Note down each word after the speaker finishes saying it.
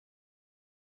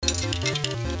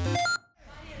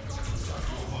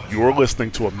You're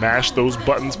listening to a Mash Those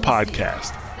Buttons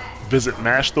podcast. Visit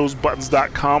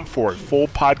mashthosebuttons.com for a full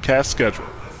podcast schedule.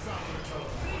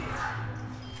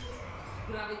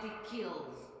 Gravity kills.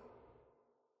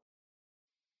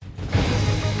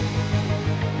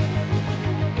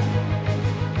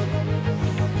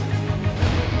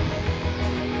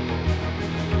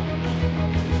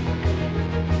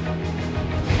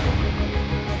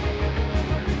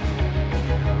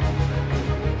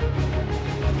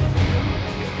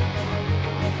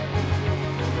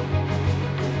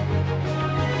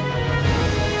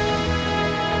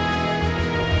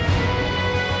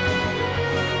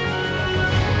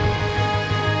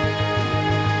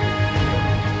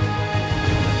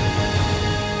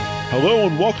 Hello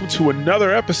and welcome to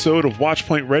another episode of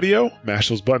Watchpoint Radio, Mash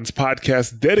Those Buttons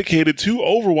podcast dedicated to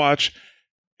Overwatch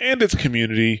and its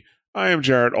community. I am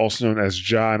Jared, also known as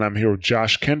Ja, and I'm here with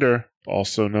Josh Kender,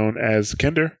 also known as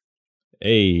Kender.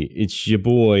 Hey, it's your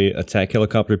boy, Attack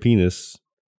Helicopter Penis.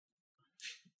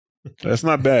 That's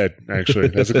not bad, actually.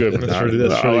 That's a good one. That's I really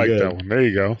like good. that one. There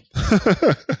you go.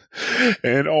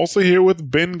 And also here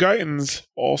with Ben Guytons,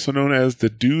 also known as The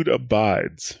Dude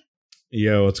Abides.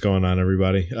 Yo, what's going on,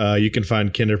 everybody? You can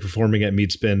find Kinder performing at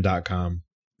meatspin.com.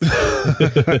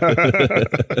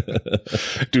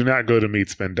 Do not go to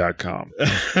meatspin.com.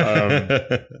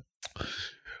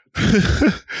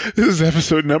 This is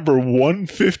episode number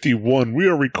 151. We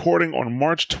are recording on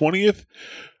March 20th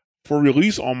for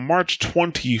release on March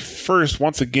 21st.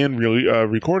 Once again, really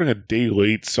recording a day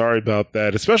late. Sorry about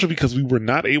that, especially because we were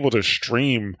not able to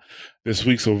stream this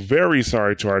week. So very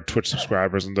sorry to our Twitch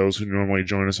subscribers and those who normally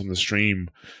join us on the stream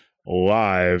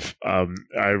live.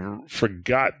 I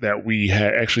forgot that we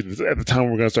had actually, at the time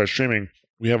we were going to start streaming,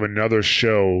 we have another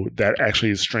show that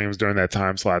actually streams during that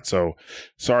time slot. So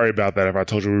sorry about that. If I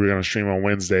told you we were going to stream on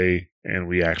Wednesday and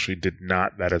we actually did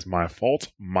not, that is my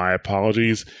fault. My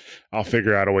apologies. I'll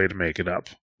figure out a way to make it up.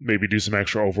 Maybe do some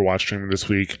extra Overwatch streaming this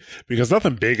week because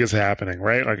nothing big is happening,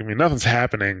 right? Like, I mean, nothing's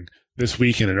happening this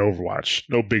weekend in Overwatch.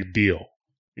 No big deal,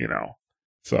 you know?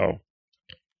 So,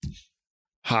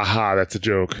 haha, that's a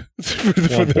joke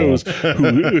for those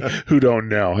who don't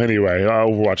know. Anyway,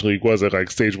 Overwatch League, was it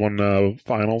like Stage 1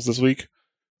 finals this week?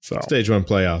 So Stage 1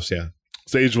 playoffs, yeah.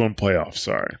 Stage 1 playoffs,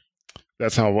 sorry.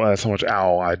 That's how much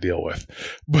OWL I deal with.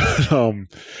 But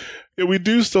yeah, we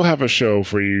do still have a show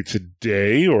for you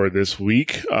today or this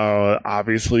week.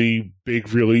 Obviously,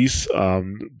 big release.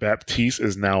 Baptiste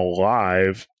is now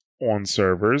live on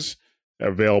servers,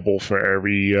 available for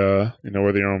every,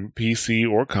 whether you're on PC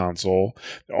or console.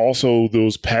 Also,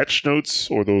 those patch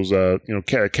notes or those,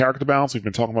 character balance we've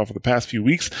been talking about for the past few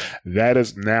weeks, that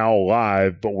is now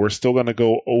live, but we're still going to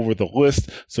go over the list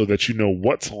so that you know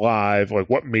what's live, like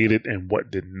what made it and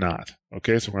what did not.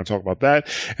 Okay, so we're going to talk about that.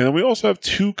 And then we also have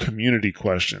 2 community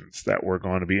questions that we're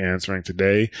going to be answering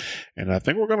today. And I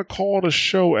think we're going to call it a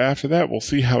show after that. We'll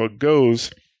see how it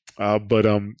goes. But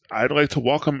I'd like to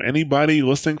welcome anybody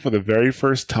listening for the very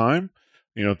first time.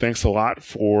 You know, thanks a lot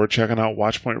for checking out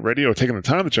Watchpoint Radio, or taking the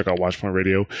time to check out Watchpoint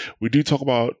Radio. We do talk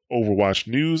about Overwatch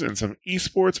news and some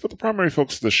esports, but the primary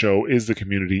focus of the show is the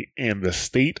community and the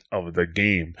state of the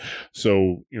game.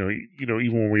 So,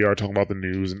 even when we are talking about the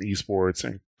news and esports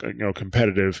and,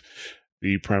 competitive,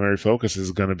 the primary focus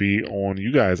is going to be on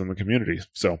you guys in the community.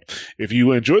 So if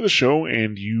you enjoy the show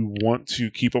and you want to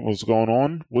keep up with what's going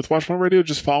on with Watchpoint Radio,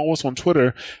 just follow us on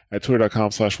Twitter at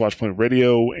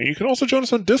twitter.com/WatchpointRadio. And you can also join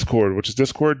us on Discord, which is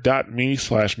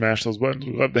discord.me/mashthosebuttons.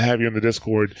 We'd love to have you in the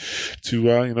Discord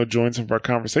to, join some of our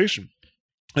conversation.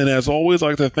 And as always, I'd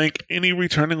like to thank any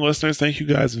returning listeners. Thank you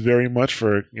guys very much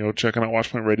for, checking out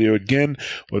Watchpoint Radio again,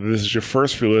 whether this is your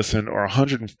first free listen or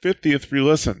 150th free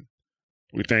listen.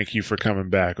 We thank you for coming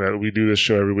back. We do this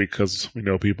show every week because we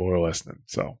know people are listening.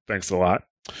 So thanks a lot.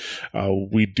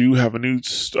 We do have a new,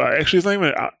 actually, it's not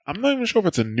even, I'm not even sure if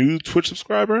it's a new Twitch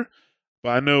subscriber,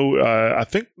 but I know, I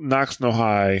think Nox No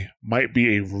High might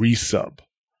be a resub.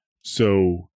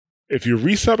 So if you're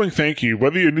resubbing, thank you.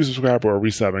 Whether you're a new subscriber or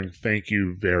resubbing, thank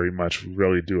you very much. We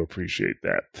really do appreciate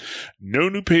that. No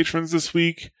new patrons this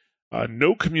week.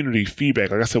 No community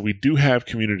feedback. Like I said, we do have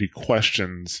community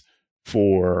questions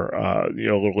for a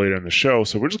little later in the show,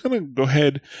 so we're just gonna go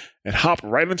ahead and hop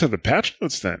right into the patch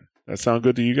notes then. That sound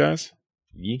good to you guys?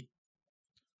 Yeah.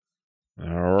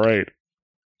 All right.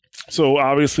 So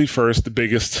obviously, first, the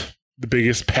biggest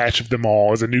patch of them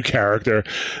all is a new character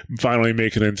finally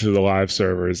making it into the live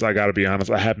servers. I gotta be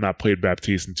honest, I have not played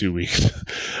Baptiste in 2 weeks.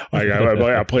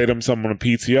 I played him some on a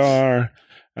PTR,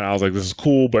 and I was like, this is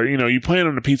cool, but you playing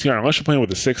on a PTR, unless you're playing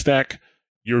with a 6-stack,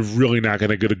 you're really not going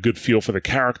to get a good feel for the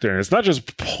character. And it's not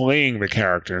just playing the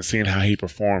character and seeing how he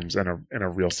performs in a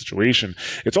real situation.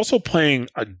 It's also playing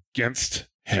against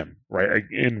him, right?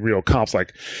 In real comps.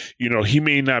 Like, he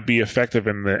may not be effective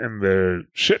in the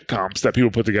shit comps that people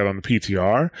put together on the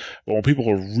PTR, but when people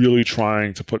are really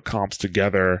trying to put comps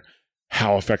together,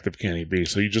 how effective can he be?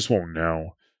 So you just won't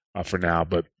know for now.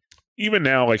 But even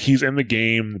now, like, he's in the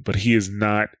game, but he is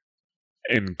not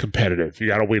in competitive. You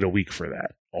got to wait a week for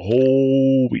that. A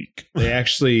whole week. They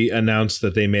actually announced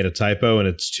that they made a typo, and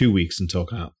it's 2 weeks until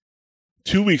comp.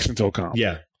 2 weeks until comp.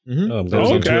 Yeah. Oh, That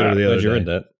was on okay. Twitter the other Glad you day. read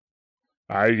that.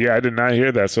 I did not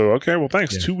hear that. So, okay, well,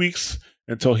 thanks. Yeah. 2 weeks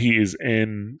until he is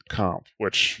in comp,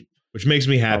 which Which makes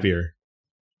me happier.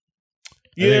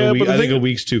 yeah, but I think a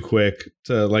week's too quick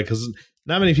to because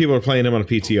not many people are playing him on a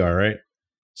PTR, right?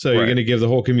 So you're Right. going to give the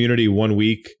whole community 1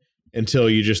 week until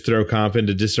you just throw comp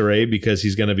into disarray because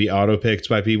he's going to be auto picked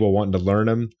by people wanting to learn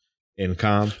him in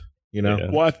comp. Yeah.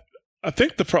 well, I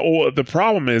think the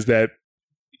problem is that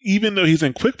even though he's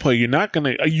in quick play, you are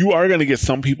going to get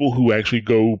some people who actually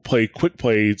go play quick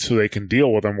play so they can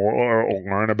deal with him or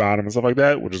learn about him and stuff like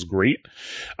that, which is great.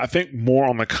 I think more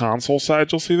on the console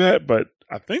side you'll see that, but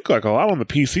I think like a lot on the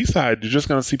PC side, you're just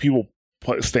going to see people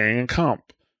staying in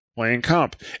comp, playing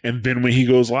comp, and then when he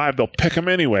goes live, they'll pick him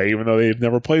anyway, even though they've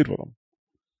never played with him.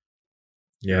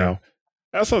 You know,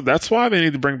 that's why they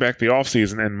need to bring back the off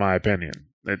season, in my opinion.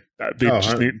 They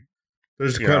just need.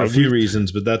 There's You quite know, a few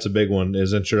reasons, but that's a big one: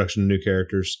 is introduction to new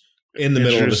characters in the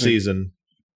middle of the Introducing- season.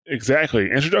 Exactly.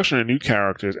 Introduction to new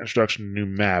characters, introduction to new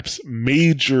maps,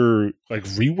 major like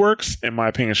reworks, in my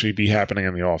opinion, should be happening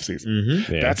in the off season.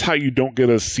 Mm-hmm. Yeah. That's how you don't get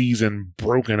a season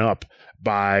broken up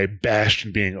by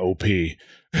Bastion being OP. Which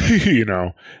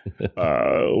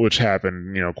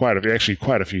happened, quite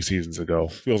a few seasons ago.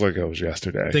 Feels like it was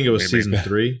yesterday. I think it was Maybe. season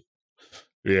 3.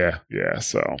 Yeah.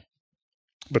 So,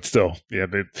 but still, yeah,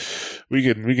 we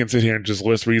can sit here and just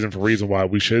list reason for reason why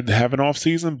we should have an off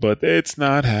season, but it's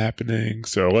not happening.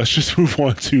 So let's just move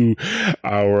on to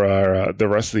our the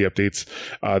rest of the updates.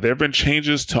 There have been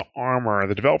changes to armor.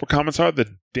 The developer comments are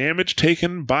the damage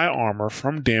taken by armor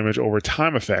from damage over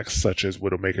time effects such as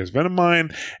Widowmaker's Venom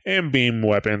Mine and beam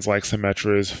weapons like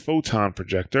Symmetra's Photon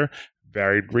Projector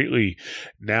varied greatly.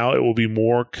 Now it will be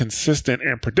more consistent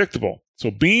and predictable. So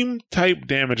beam type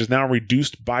damage is now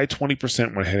reduced by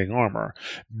 20% when hitting armor.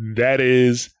 That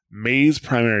is May's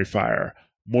primary fire,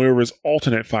 Moira's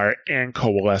alternate fire and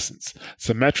coalescence,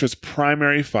 Symmetra's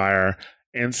primary fire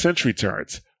and sentry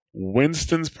turrets,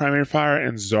 Winston's primary fire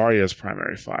and Zarya's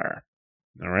primary fire.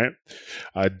 All right.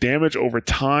 Damage over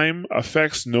time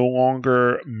effects no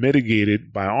longer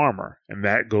mitigated by armor, and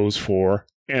that goes for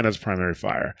Anna's primary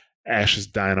fire, Ash's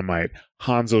dynamite,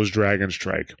 Hanzo's dragon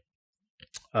strike,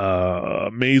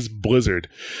 May's blizzard,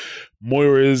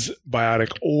 Moira's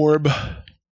biotic orb,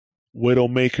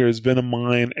 Widowmaker's venom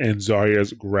mine, and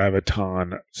Zarya's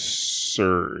graviton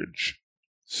surge.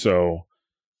 So,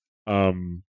 I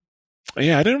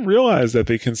didn't realize that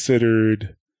they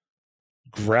considered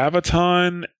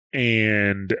graviton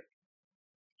and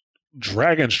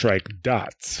dragon strike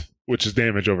dots, which is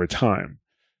damage over time.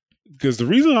 Because the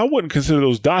reason I wouldn't consider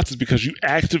those dots is because you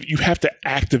have to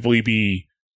actively be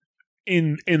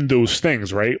in those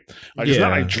things, right? Like It's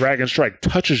not like Dragon Strike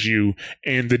touches you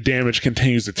and the damage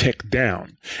continues to tick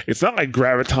down. It's not like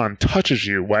Graviton touches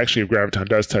you. Well, actually, if Graviton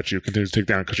does touch you, it continues to tick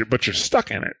down but you're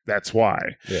stuck in it. That's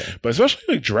why. Yeah. But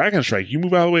especially like Dragon Strike, you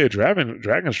move out of the way of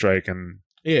Dragon Strike and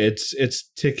it's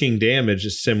ticking damage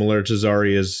is similar to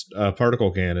Zarya's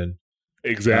particle cannon.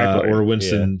 exactly. Or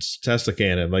Winston's Tesla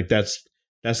cannon. Like that's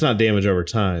not damage over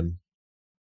time.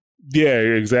 Yeah,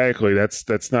 exactly.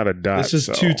 That's not a dot. This is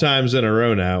 2 times in a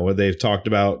row now where they've talked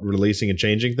about releasing and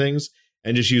changing things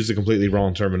and just used the completely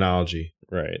wrong terminology.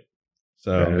 Right.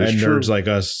 So That and is true. nerds like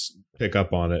us pick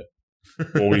up on it.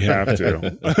 Well, we have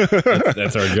to.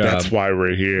 That's our job. That's why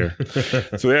we're here.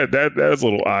 So that is a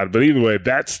little odd, but either way,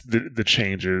 that's the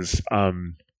changes.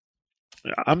 I'm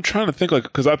trying to think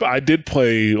because I did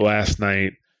play last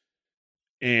night,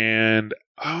 and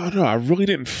I don't know, I really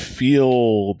didn't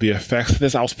feel the effects of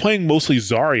this. I was playing mostly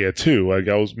Zarya too. Like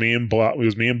it was me and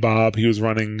Bob. He was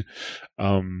running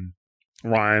Ryan.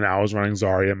 I was running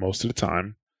Zarya most of the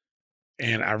time.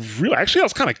 And I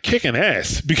was kind of kicking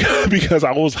ass because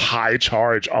I was high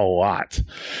charge a lot.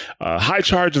 High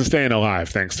charge and staying alive,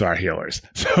 thanks to our healers.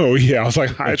 So yeah, I was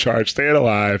like high charge, staying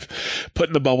alive,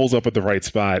 putting the bubbles up at the right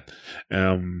spot.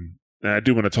 And I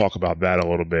do want to talk about that a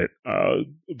little bit,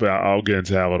 but I'll get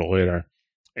into that a little later.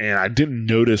 And I didn't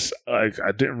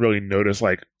really notice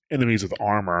like enemies with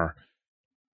armor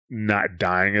not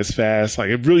dying as fast. Like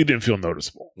it really didn't feel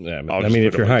noticeable. Yeah, I'll I just mean,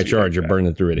 if put it you're like high to you charge, like you're that.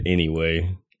 burning through it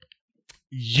anyway.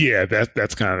 Yeah,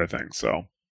 that's kind of the thing. So,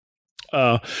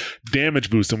 damage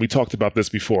boost, and we talked about this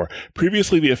before.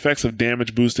 Previously, the effects of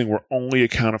damage boosting were only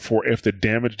accounted for if the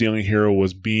damage dealing hero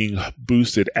was being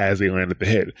boosted as they landed the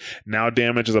hit. Now,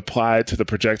 damage is applied to the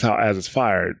projectile as it's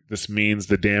fired. This means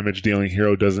the damage dealing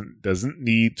hero doesn't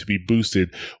need to be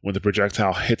boosted when the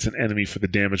projectile hits an enemy for the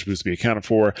damage boost to be accounted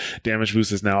for. Damage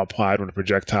boost is now applied when the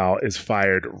projectile is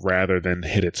fired rather than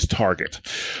hit its target.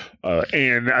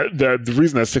 And the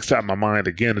reason that sticks out in my mind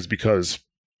again is because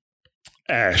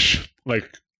Ash's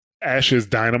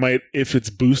dynamite, if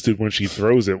it's boosted when she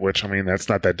throws it, which, I mean, that's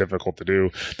not that difficult to do.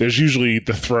 There's usually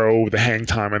the throw, the hang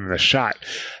time, and the shot.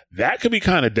 That could be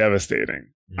kind of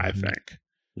devastating, I think.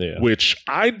 Yeah. Which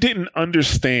I didn't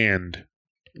understand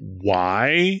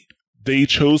why they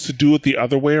chose to do it the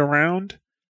other way around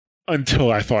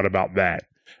until I thought about that.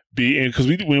 Because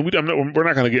we're not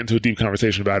going to get into a deep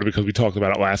conversation about it because we talked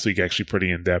about it last week, actually pretty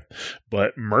in depth.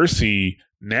 But Mercy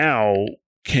now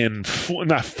can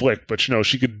not flick, but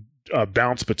she could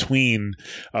bounce between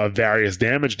various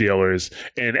damage dealers,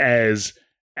 and as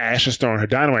Ash is throwing her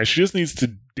dynamite, she just needs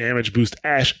to damage boost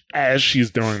Ash as she's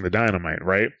throwing the dynamite,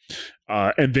 right?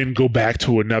 And then go back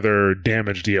to another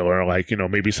damage dealer, like,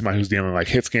 maybe somebody who's dealing like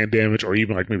hit scan damage, or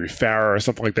even like maybe Farah or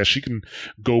something like that. She can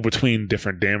go between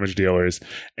different damage dealers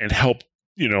and help,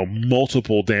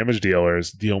 multiple damage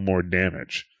dealers deal more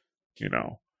damage,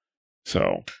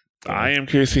 So I am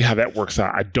curious to see how that works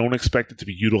out. I don't expect it to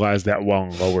be utilized that well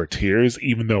in lower tiers,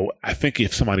 even though I think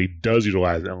if somebody does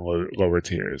utilize it in lower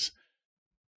tiers,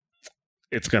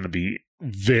 it's going to be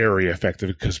very effective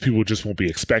because people just won't be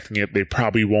expecting it. They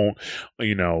probably won't,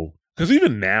 because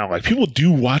even now, like, people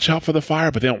do watch out for the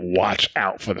fire, but they don't watch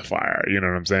out for the fire. You know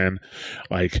what I'm saying?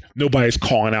 Like, nobody's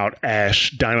calling out Ash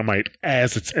dynamite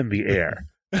as it's in the air.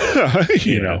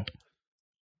 you know?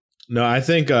 No, I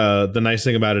think the nice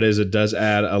thing about it is it does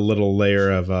add a little layer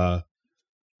of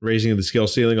raising the skill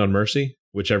ceiling on Mercy,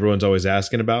 which everyone's always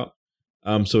asking about.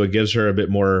 So it gives her a bit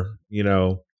more,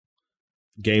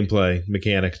 gameplay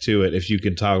mechanic to it if you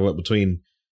can toggle it between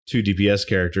two DPS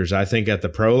characters. I think at the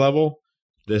pro level,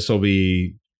 this will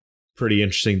be pretty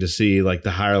interesting to see, like,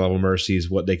 the higher level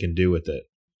Mercies, what they can do with it.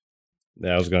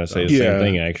 Yeah, I was going to say the same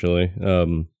thing, actually.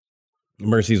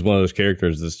 Mercy's one of those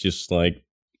characters that's just, like,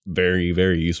 very,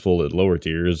 very useful at lower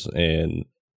tiers and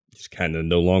just kind of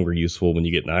no longer useful when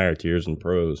you get in higher tiers and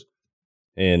pros.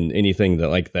 And anything that,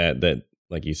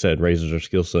 like you said, raises her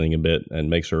skill ceiling a bit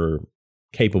and makes her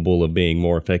capable of being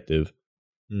more effective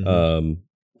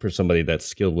for somebody that's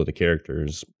skilled with a character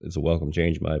is a welcome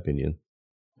change, in my opinion.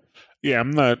 Yeah,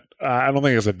 I don't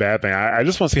think it's a bad thing. I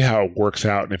just want to see how it works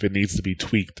out and if it needs to be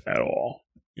tweaked at all.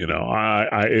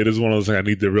 It is one of those things I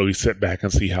need to really sit back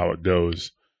and see how it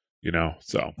goes.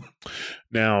 So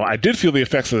now I did feel the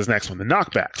effects of this next one, the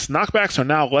knockbacks. Knockbacks are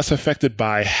now less affected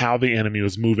by how the enemy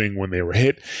was moving when they were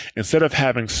hit. Instead of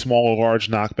having small or large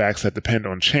knockbacks that depend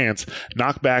on chance,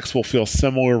 knockbacks will feel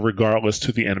similar regardless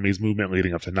to the enemy's movement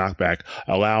leading up to knockback,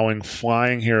 allowing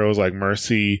flying heroes like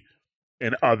Mercy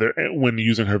and when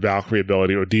using her Valkyrie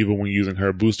ability, or D.Va when using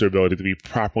her booster ability, to be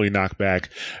properly knocked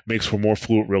back, makes for more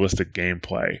fluid, realistic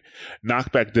gameplay.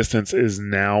 Knockback distance is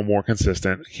now more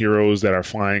consistent. Heroes that are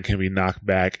flying can be knocked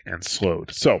back and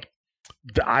slowed. So,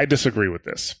 I disagree with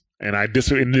this. And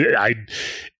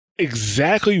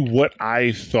exactly what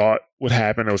I thought would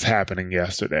happen was happening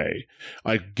yesterday.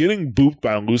 Like, getting booped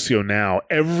by Lucio now,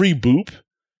 every boop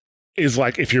is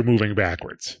like if you're moving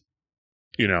backwards.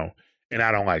 And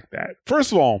I don't like that.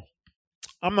 First of all,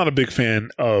 I'm not a big fan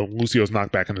of Lucio's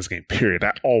knockback in this game, period.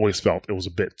 I always felt it was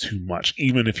a bit too much,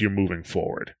 even if you're moving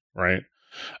forward, right?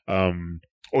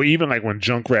 Or even like when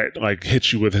Junkrat like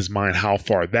hits you with his mind, how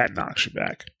far that knocks you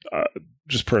back.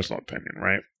 Just personal opinion,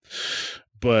 right?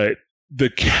 But the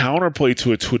counterplay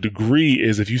to it to a degree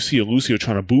is if you see a Lucio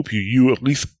trying to boop you, you at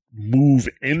least move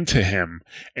into him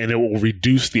and it will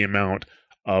reduce the amount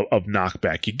of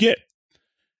knockback you get.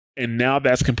 And now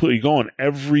that's completely gone.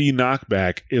 Every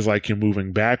knockback is like you're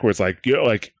moving backwards.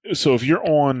 So if you're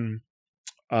on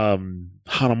Hanamura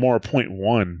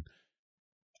 0.1,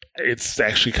 it's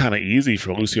actually kind of easy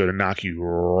for Lucio to knock you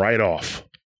right off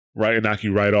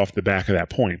the back of that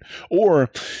point. Or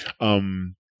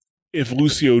if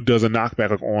Lucio does a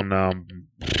knockback like on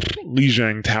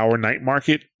Lijiang Tower Night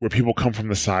Market, where people come from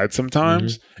the side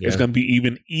sometimes, it's going to be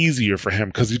even easier for him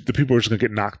because the people are just going to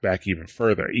get knocked back even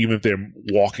further, even if they're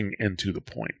walking into the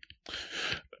point.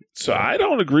 So I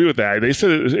don't agree with that. They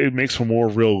said it makes for more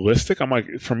realistic. I'm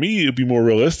like, for me, it'd be more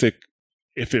realistic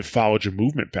if it followed your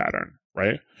movement pattern,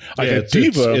 right? Like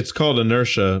D.Va, it's called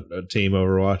inertia, Team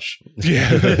Overwatch.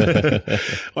 Yeah,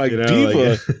 like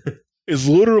D.Va. is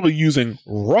literally using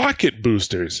rocket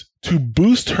boosters to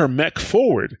boost her mech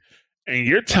forward. And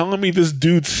you're telling me this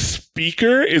dude's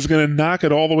speaker is going to knock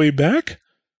it all the way back?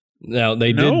 Now,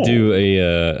 they did do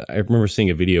I remember seeing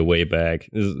a video way back.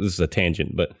 This is a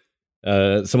tangent, but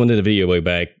someone did a video way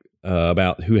back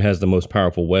about who has the most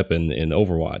powerful weapon in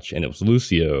Overwatch, and it was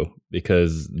Lucio,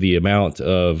 because the amount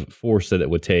of force that it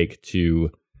would take to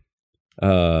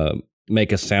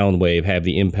make a sound wave have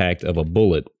the impact of a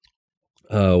bullet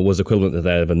was equivalent to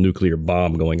that of a nuclear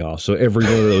bomb going off. So every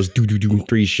one of those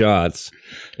 3 shots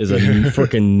is a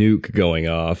freaking nuke going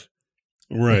off.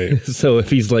 Right. So if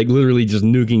he's like literally just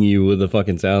nuking you with a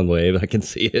fucking sound wave, I can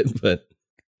see it. But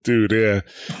dude, yeah,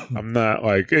 I'm not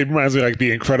like, it reminds me like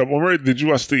the Incredible. Remember, did you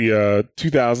watch the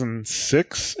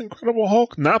 2006 Incredible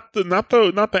Hulk? Not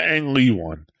the Ang Lee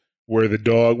one where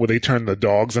they turned the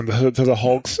dogs into the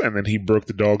Hulks and then he broke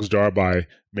the dog's jaw by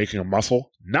making a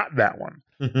muscle. Not that one.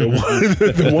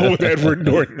 The one with Edward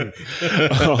Norton.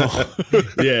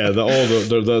 Yeah,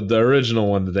 the original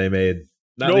one that they made.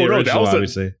 Not the original, that was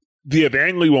obviously. The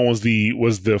Ang Lee one was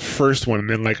the first one, and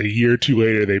then like a year or two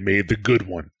later, they made the good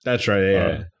one. That's right.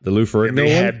 Yeah, the Lou Ferrigno one. They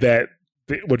had that.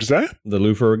 What's that? The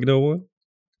Lou Ferrigno one.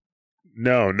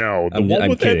 No, the one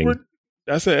with kidding. Edward.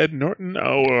 That's Ed Norton.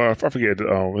 I forget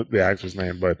the actor's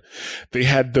name, but they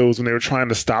had those when they were trying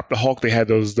to stop the Hulk. They had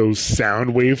those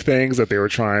sound wave things that they were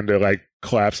trying to like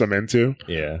collapse them into.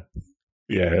 Yeah.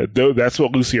 That's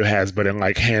what Lucio has, but in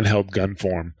like handheld gun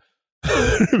form,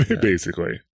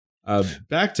 basically.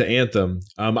 Back to Anthem.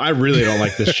 I really don't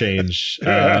like this change.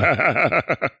 I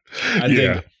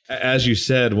think, as you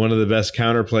said, one of the best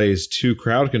counterplays to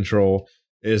crowd control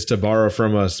is to borrow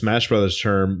from a Smash Brothers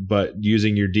term, but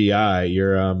using your DI,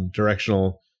 your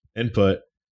directional input,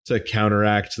 to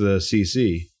counteract the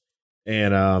CC.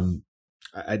 And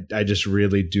I just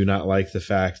really do not like the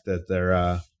fact that they're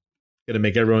going to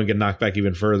make everyone get knocked back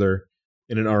even further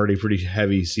in an already pretty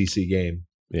heavy CC game.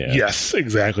 Yeah. Yes,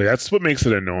 exactly. That's what makes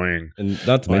it annoying. And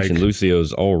not to mention,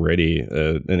 Lucio's already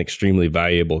an extremely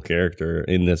valuable character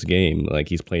in this game. Like,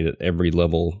 he's played at every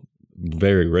level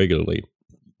very regularly.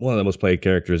 One of the most played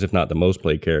characters, if not the most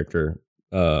played character,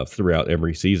 throughout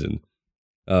every season,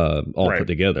 put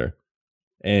together.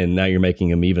 And now you're making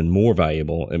him even more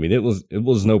valuable. I mean, it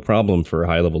was no problem for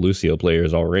high level Lucio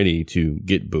players already to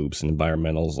get boops and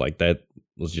environmentals. Like, that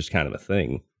was just kind of a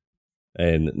thing.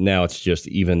 And now it's just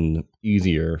even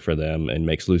easier for them and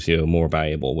makes Lucio more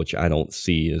valuable, which I don't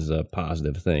see as a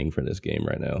positive thing for this game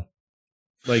right now.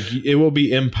 Like, it will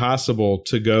be impossible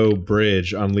to go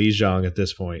bridge on Lijiang at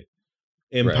this point.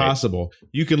 Impossible. Right.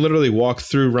 You can literally walk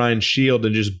through Ryan's shield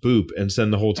and just boop and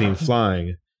send the whole team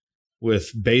flying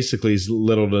with basically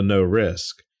little to no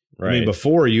risk. Right. I mean,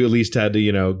 before you at least had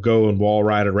to, go and wall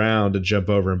ride around and jump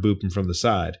over and boop him from the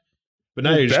side. But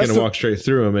now you're just going to walk straight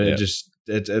through him, and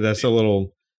that's a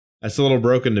little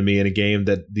broken to me in a game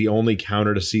that the only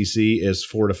counter to CC is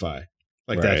fortify.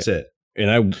 That's it.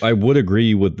 And I would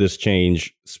agree with this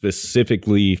change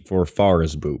specifically for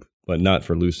Pharah's boop, but not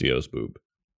for Lucio's boop.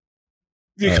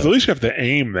 Yeah, because at least you have to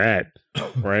aim that,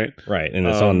 right? Right, and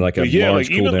it's on like a large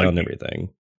cooldown and everything.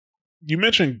 You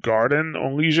mentioned Garden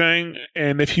on Lijiang,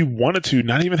 and if he wanted to,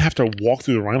 not even have to walk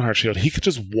through the Reinhardt shield, he could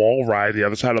just wall ride the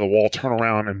other side of the wall, turn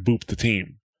around, and boop the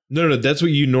team. No, that's what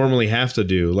you normally have to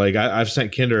do. Like, I've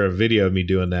sent Kinder a video of me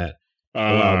doing that a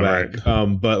while back.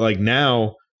 Right. But like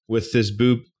now with this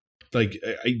boop, like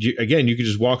again, you could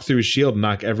just walk through his shield and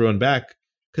knock everyone back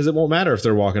because it won't matter if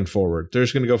they're walking forward; they're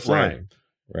just going to go flying.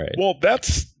 Right. Well,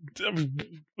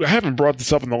 I haven't brought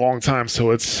this up in a long time,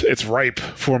 so it's ripe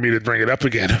for me to bring it up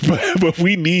again. But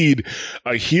we need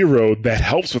a hero that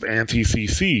helps with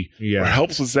anti-CC or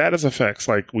helps with status effects.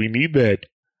 Like, we need that.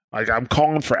 Like, I'm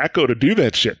calling for Echo to do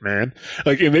that shit, man.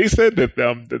 Like, and they said that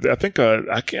I think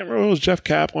I can't remember if it was Jeff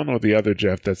Kaplan or the other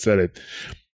Jeff that said it,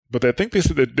 but I think they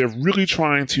said that they're really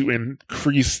trying to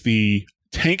increase the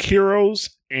tank heroes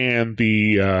and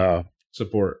the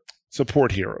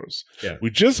support heroes. Yeah.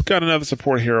 We just got another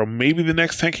support hero. Maybe the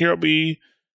next tank hero be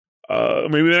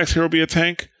a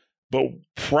tank, but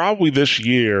probably this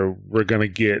year we're gonna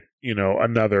get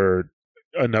another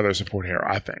support hero,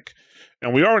 I think.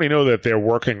 And we already know that they're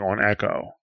working on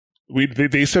Echo.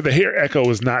 They said that here Echo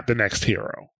is not the next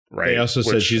hero, right? They also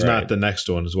said she's not the next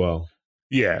one as well.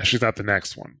 Yeah, she's not the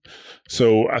next one.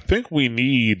 So I think we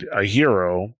need a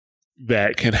hero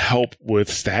that can help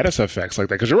with status effects like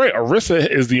that. Because you're right, Orisa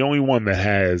is the only one that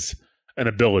has an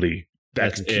ability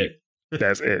that can keep.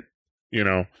 That's it.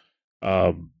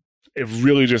 It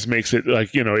really just makes it like,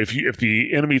 if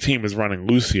the enemy team is running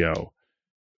Lucio,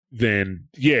 then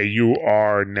you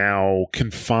are now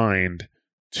confined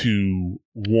to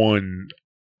one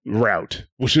route,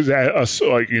 which is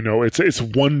it's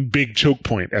one big choke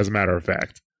point, as a matter of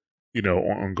fact,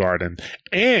 on Garden.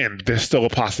 And there's still a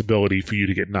possibility for you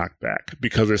to get knocked back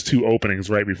because there's 2 openings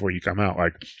right before you come out.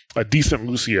 Like a decent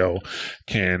Lucio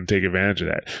can take advantage of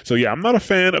that. So yeah, I'm not a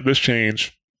fan of this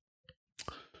change.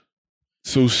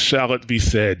 So shall it be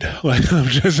said? Like I'm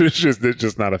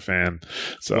just not a fan.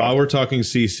 So while we're talking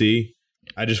CC,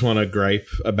 I just want to gripe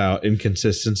about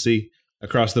inconsistency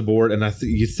across the board. And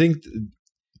you think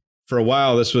for a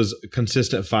while this was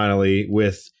consistent finally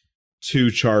with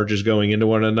 2 charges going into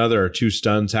one another or 2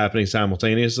 stuns happening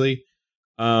simultaneously.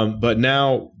 But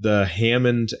now the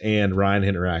Hammond and Rein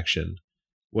interaction,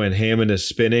 when Hammond is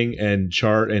spinning and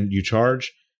you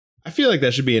charge, I feel like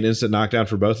that should be an instant knockdown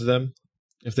for both of them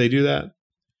if they do that.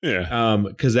 Yeah.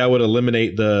 Because that would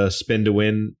eliminate the spin to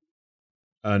win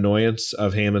annoyance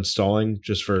of Hammond stalling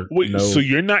just for Wait, so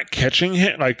you're not catching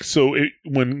him? Like,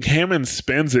 when Hammond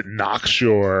spins, it knocks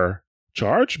your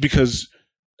charge? Because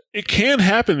it can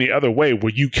happen the other way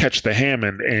where you catch the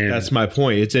Hammond and... That's my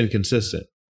point. It's inconsistent.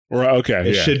 Right, okay.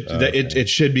 It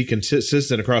should be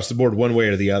consistent across the board one way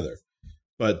or the other.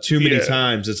 But too many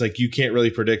times, it's like you can't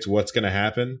really predict what's going to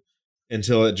happen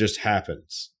until it just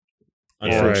happens.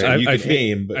 Unfortunately, you can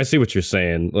aim, but I see what you're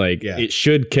saying. Like, it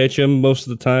should catch him most of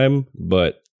the time,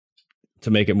 but to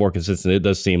make it more consistent, it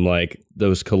does seem like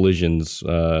those collisions,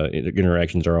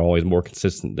 interactions are always more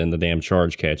consistent than the damn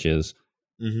charge catches.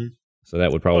 Mm-hmm. So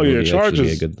that would probably actually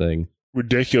be a good thing.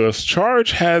 Ridiculous.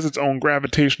 Charge has its own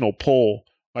gravitational pull.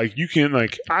 Like, you can,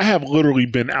 I have literally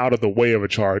been out of the way of a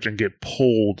charge and get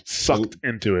sucked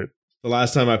into it. The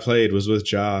last time I played was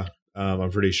with Ja,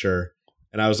 I'm pretty sure.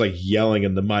 And I was yelling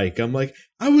in the mic. I'm like,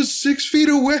 I was 6 feet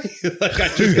away. I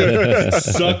just got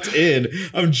sucked in.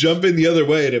 I'm jumping the other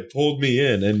way and it pulled me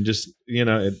in. And just,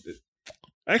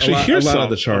 actually, a lot of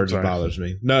the charge bothers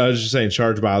me. No, I was just saying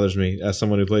charge bothers me as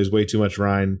someone who plays way too much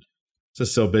Rein to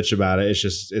still bitch about it.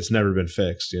 It's never been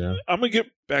fixed, I'm going to get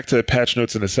back to the patch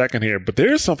notes in a second here, but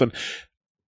there's something.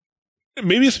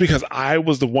 Maybe it's because I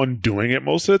was the one doing it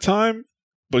most of the time.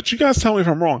 But you guys tell me if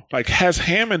I'm wrong. Has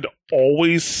Hammond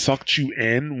always sucked you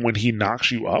in when he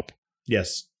knocks you up?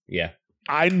 Yes. Yeah.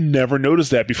 I never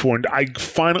noticed that before. And I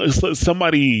finally,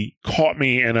 somebody caught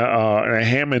me in a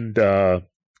Hammond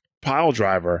pile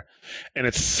driver, and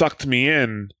it sucked me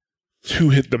in to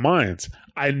hit the mines.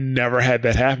 I never had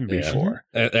that happen before.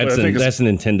 That's an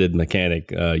intended mechanic.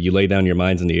 You lay down your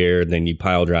mines in the air, then you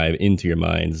pile drive into your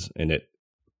mines, and it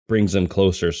brings them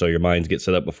closer so your mines get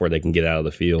set up before they can get out of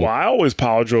the field. Well, I always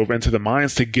pile drove into the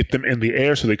mines to get them in the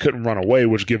air so they couldn't run away,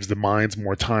 which gives the mines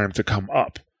more time to come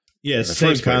up. Yeah, it's the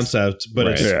same concept, but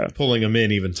it's pulling them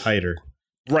in even tighter.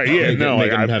 Right, yeah. No,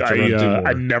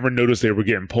 I never noticed they were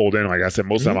getting pulled in. Like I said,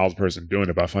 most of the time I was the person doing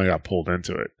it, but I finally got pulled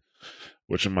into it,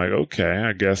 which I'm like, okay,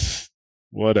 I guess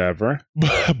whatever.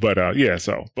 But like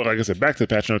I said, back to the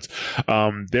patch notes.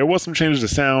 There was some changes to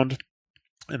sound.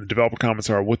 And the developer comments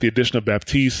are, with the addition of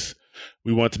Baptiste,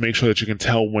 we want to make sure that you can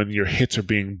tell when your hits are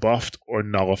being buffed or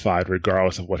nullified,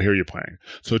 regardless of what hero you're playing.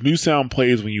 So a new sound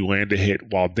plays when you land a hit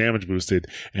while damage boosted,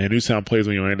 and a new sound plays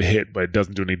when you land a hit but it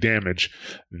doesn't do any damage.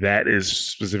 That is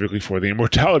specifically for the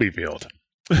immortality field.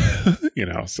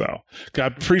 So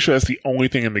I'm pretty sure that's the only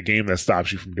thing in the game that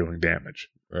stops you from doing damage.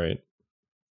 Right.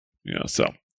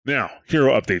 So now,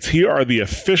 hero updates. Here are the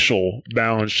official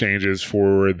balance changes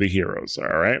for the heroes,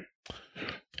 all right?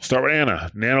 Start with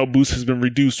Ana. Nano boost has been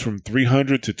reduced from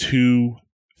 300 to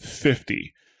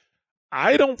 250.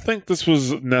 I don't think this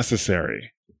was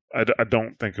necessary. I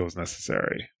don't think it was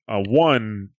necessary.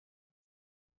 One,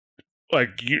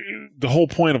 the whole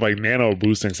point of nano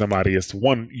boosting somebody is to,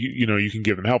 one, you can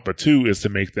give them help, but two is to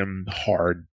make them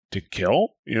hard to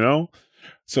kill.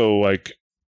 So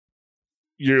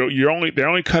they're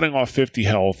only cutting off 50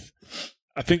 health.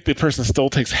 I think the person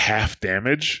still takes half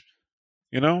damage.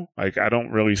 I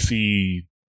don't really see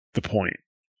the point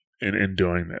in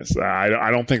doing this. I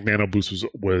don't think Nano Boost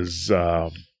was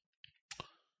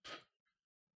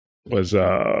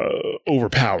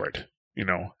overpowered.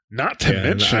 Not to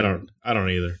mention, I don't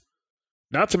either.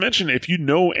 Not to mention, if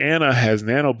Ana has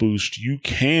Nano Boost, you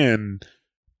can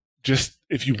just,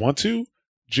 if you want to,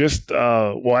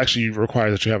 actually it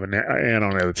requires that you have an Ana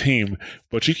on the other team,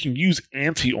 but you can use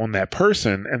anti on that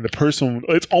person, and the person,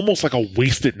 it's almost like a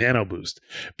wasted Nano Boost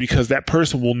because that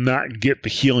person will not get the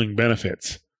healing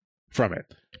benefits from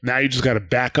it. Now you just got to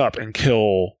back up and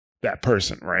kill that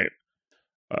person, right?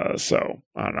 So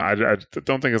I don't know. I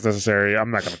don't think it's necessary.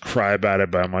 I'm not going to cry about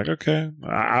it, but I'm like, okay,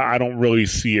 I don't really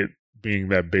see it being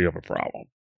that big of a problem.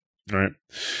 Right.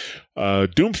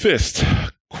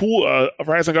 Doomfist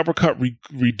Rising Uppercut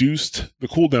reduced the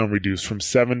cooldown reduced from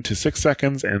 7 to 6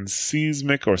 seconds, and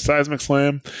Seismic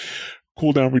Slam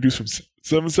cooldown reduced from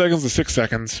 7 seconds to 6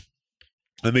 seconds.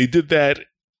 And they did that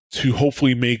to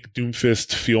hopefully make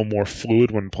Doomfist feel more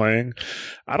fluid when playing.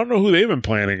 I don't know who they've been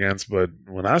playing against, but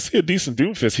when I see a decent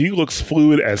Doomfist, he looks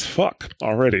fluid as fuck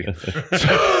already. I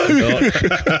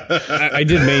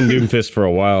did main Doomfist for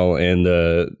a while, and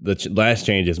the last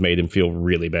changes made him feel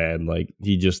really bad. Like,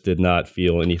 he just did not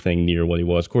feel anything near what he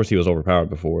was. Of course, he was overpowered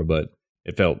before, but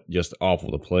it felt just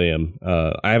awful to play him.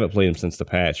 I haven't played him since the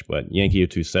patch, but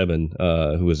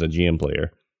Yankee027, who is a GM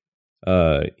player,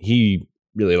 he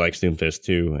really likes Doomfist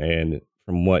too, and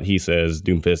from what he says,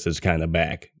 Doomfist is kind of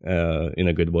back in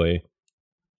a good way.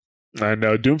 I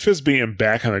know Doomfist being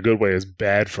back in a good way is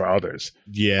bad for others.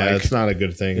 Yeah, it's not a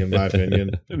good thing in my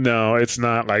opinion. No, it's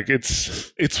not. Like,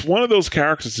 it's one of those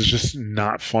characters that's just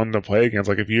not fun to play against.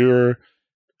 Like, if you're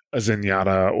a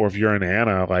Zenyatta or if you're an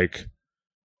Ana, like,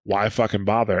 why fucking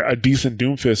bother? A decent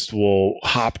Doomfist will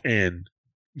hop in,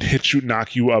 hit you,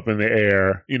 knock you up in the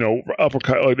air,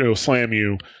 uppercut, it'll slam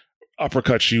you,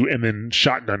 uppercut you, and then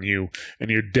shotgun you,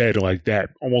 and you're dead like that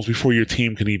almost before your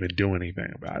team can even do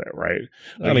anything about it, right?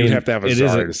 Like, you have to have a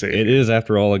Zarya to save it. It is,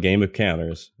 after all, a game of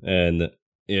counters, and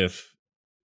if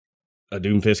a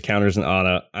Doomfist counters an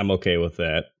Ana, I'm okay with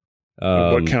that.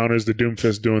 What counters the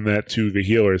Doomfist doing that to the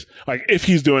healers? Like, if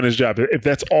he's doing his job, if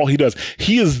that's all he does,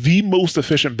 he is the most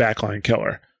efficient backline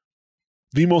killer.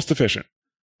 The most efficient.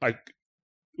 Like,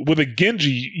 with a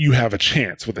Genji, you have a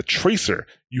chance. With a Tracer,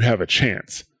 you have a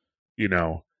chance.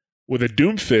 With a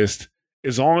Doomfist,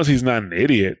 as long as he's not an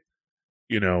idiot,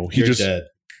 he You're just dead.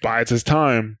 Bides his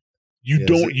time. You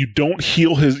don't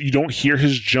hear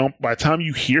his jump. By the time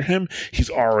you hear him, he's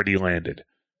already landed,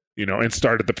 and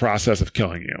started the process of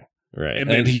killing you. Right. And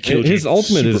then he killed his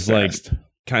ultimate is fast. Like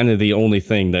kind of the only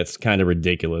thing that's kind of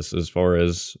ridiculous as far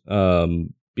as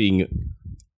being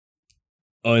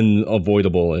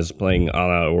unavoidable as playing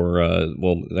Ana or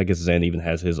I guess Zen even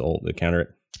has his ult to counter it.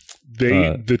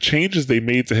 The changes they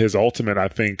made to his ultimate, I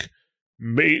think,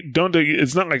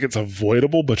 it's not like it's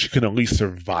avoidable, but you can at least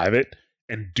survive it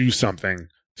and do something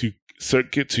to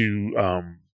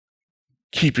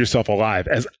keep yourself alive,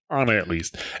 as Ana at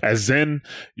least. As Zen,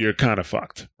 you're kind of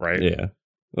fucked, right? Yeah.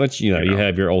 Which, you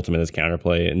have your ultimate as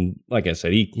counterplay, and like I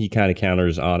said, he kind of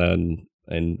counters Ana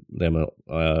and them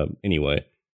anyway.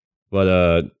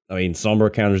 But,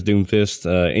 Sombra counters Doomfist.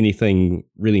 Anything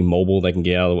really mobile that can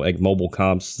get out of the way, like mobile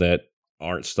comps that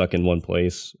aren't stuck in one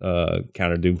place,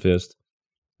 counter Doomfist.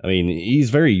 He's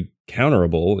very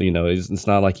counterable. It's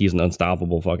not like he's an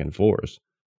unstoppable fucking force.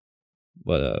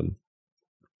 But,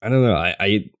 I don't know.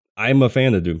 I'm a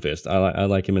fan of Doomfist. I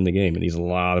like him in the game, and he's a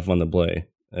lot of fun to play.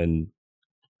 And,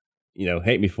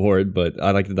 hate me for it, but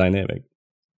I like the dynamic.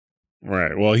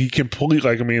 Right. Well, he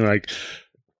completely,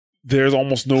 there's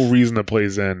almost no reason to play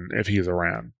Zen if he's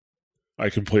around.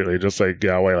 Completely. Just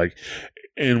Galway,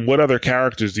 and what other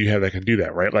characters do you have that can do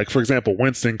that, right? Like, for example,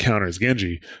 Winston counters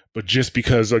Genji, but just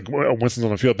because Winston's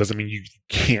on the field doesn't mean you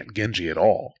can't Genji at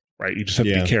all, right? You just have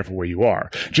to be careful where you are.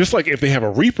 Just like if they have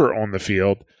a Reaper on the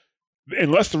field,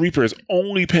 unless the Reaper is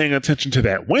only paying attention to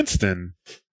that Winston,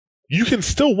 you can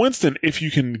still Winston if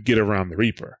you can get around the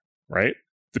Reaper, right?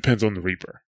 Depends on the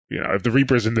Reaper. If the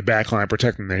Reaper's in the backline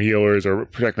protecting their healers or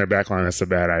protecting their backline, that's a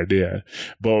bad idea.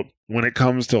 But when it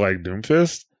comes to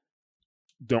Doomfist,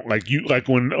 when a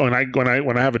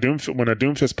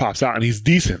Doomfist pops out and he's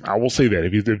decent, I will say that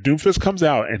if Doomfist comes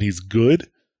out and he's good,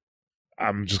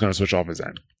 I'm just going to switch off his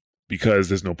end, because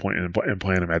there's no point in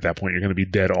playing him at that point. You're going to be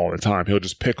dead all the time. He'll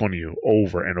just pick on you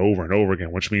over and over and over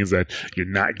again, which means that you're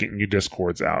not getting your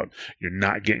discords out. You're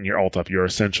not getting your ult up. You're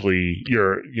essentially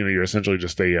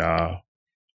just a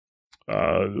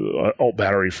ult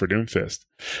battery for Doomfist.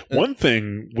 One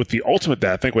thing with the ultimate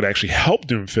that I think would actually help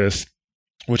Doomfist,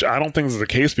 which I don't think is the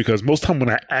case, because most time when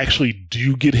I actually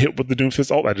do get hit with the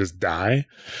Doomfist ult, I just die.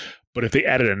 But if they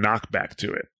added a knockback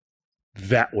to it,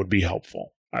 that would be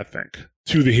helpful, I think,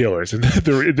 to the healers. And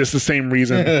that's the same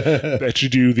reason that you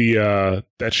do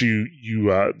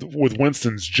with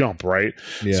Winston's jump, right?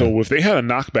 Yeah. So if they had a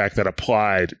knockback that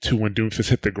applied to when Doomfist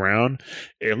hit the ground,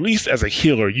 at least as a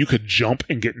healer, you could jump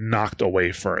and get knocked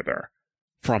away further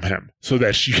from him, so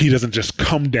that he doesn't just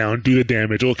come down, do the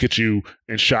damage, look at you,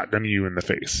 and shotgun you in the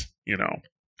face.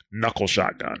 Knuckle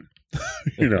shotgun,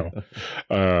 in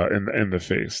the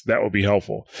face. That would be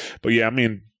helpful. But yeah,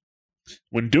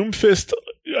 when Doomfist,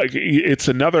 it's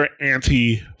another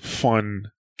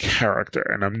anti-fun character,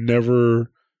 and I'm never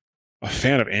a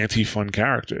fan of anti-fun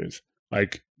characters.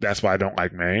 That's why I don't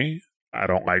like Mei. I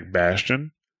don't like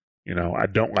Bastion. I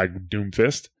don't like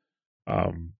Doomfist.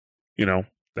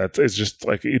 It's just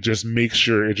like it just makes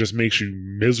you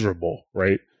miserable,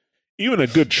 right? Even a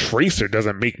good tracer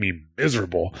doesn't make me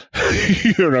miserable.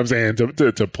 You know what I'm saying?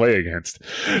 To play against.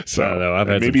 So I don't know. I've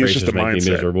had maybe some it's tracers just a make me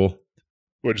mindset. miserable.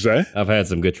 What'd you say? I've had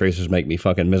some good tracers make me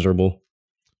fucking miserable.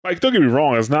 Like, don't get me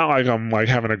wrong. It's not like I'm like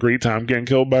having a great time getting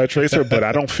killed by a tracer, but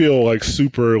I don't feel like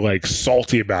super like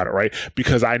salty about it, right?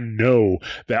 Because I know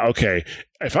that, okay,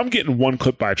 if I'm getting one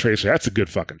clip by a tracer, that's a good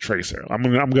fucking tracer. I'm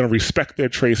gonna respect their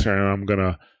tracer, and I'm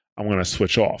gonna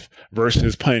switch off.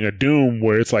 Versus playing a Doom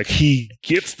where it's like he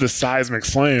gets the seismic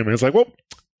slam, and it's like, well,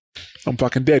 I'm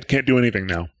fucking dead. Can't do anything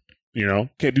now. You know,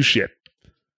 can't do shit.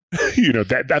 You know,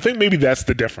 that I think maybe that's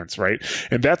the difference, right?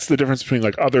 And that's the difference between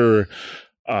like other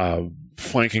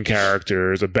flanking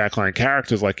characters or backline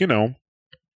characters. Like, you know,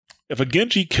 if a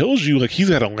Genji kills you, like he's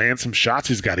got to land some shots,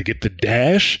 he's got to get the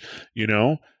dash. You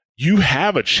know, you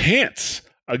have a chance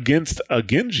against a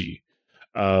Genji.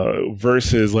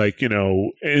 Versus like, you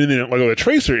know, and then like with a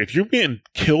tracer, if you're getting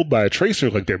killed by a tracer,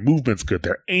 like their movement's good,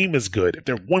 their aim is good. If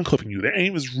they're one clipping you, their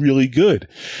aim is really good.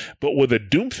 But with a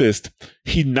Doomfist,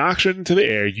 he knocks you into the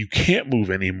air, you can't move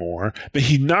anymore, then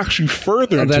he knocks you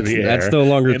further into the air. That's no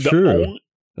longer true.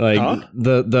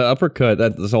 The uppercut,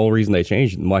 that's the whole reason they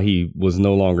changed it and why he was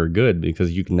no longer good,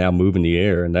 because you can now move in the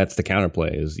air, and that's the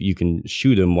counterplay, is you can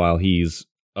shoot him while he's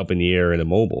up in the air and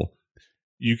immobile.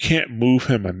 You can't move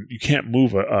him, and you can't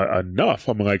move enough.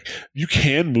 I mean, like, you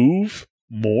can move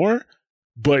more,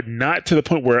 but not to the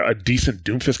point where a decent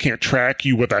Doomfist can't track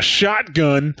you with a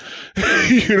shotgun.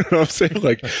 You know what I'm saying?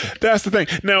 Like, that's the thing.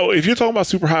 Now, if you're talking about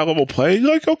super high level play,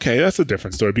 you're like, okay, that's a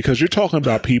different story, because you're talking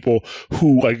about people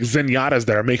who, like Zenyatta's,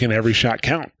 that are making every shot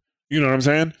count. You know what I'm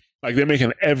saying? Like, they're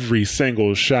making every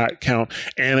single shot count.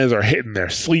 Annas are hitting their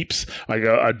sleeps. Like,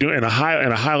 in a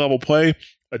high level play,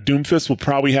 a Doomfist will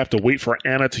probably have to wait for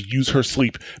Anna to use her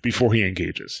sleep before he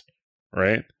engages,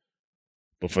 right?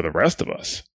 But for the rest of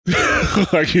us,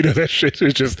 like, you know, that shit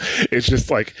is it's just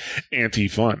like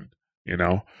anti-fun, you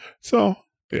know? So,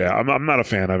 yeah, I'm not a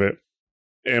fan of it.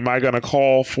 Am I going to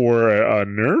call for a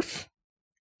nerf?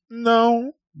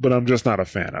 No, but I'm just not a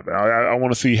fan of it. I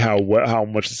want to see how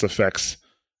much this affects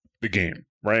the game,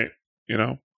 right? You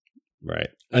know? Right.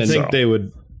 I think they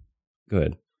would... Go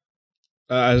ahead.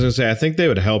 I was going to say, I think they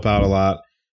would help out a lot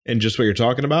in just what you're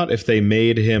talking about if they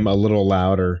made him a little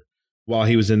louder while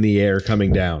he was in the air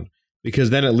coming down. Because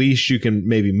then at least you can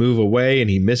maybe move away and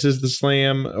he misses the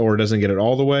slam or doesn't get it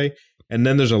all the way. And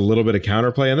then there's a little bit of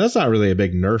counterplay. And that's not really a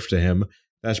big nerf to him.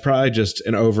 That's probably just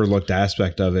an overlooked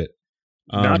aspect of it.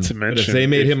 Not to mention, if they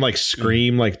made him like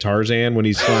scream like Tarzan when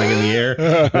he's flying in the air,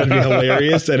 that'd be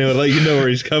hilarious, and it would let you know where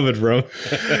he's coming from.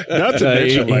 Not to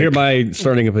mention, you hereby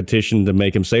starting a petition to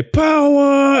make him say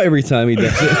 "power" every time he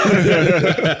does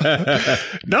it.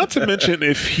 Not to mention,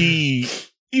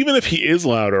 even if he is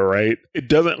louder, right? It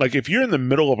doesn't, like, if you're in the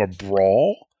middle of a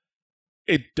brawl,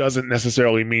 it doesn't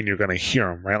necessarily mean you're going to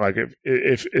hear him, right? Like,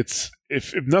 if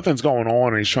nothing's going on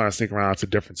and he's trying to sneak around, it's a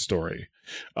different story.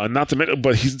 Not to mention,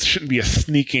 but he shouldn't be a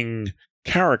sneaking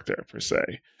character per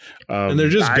se. And they're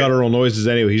just guttural noises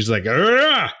anyway. He's like,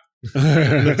 that's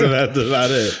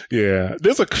about it. Yeah,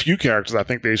 there's a few characters I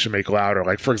think they should make louder.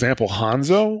 Like, for example,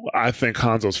 Hanzo. I think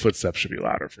Hanzo's footsteps should be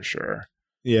louder for sure.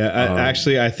 Yeah,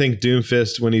 actually, I think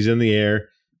Doomfist, when he's in the air,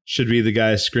 should be the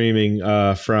guy screaming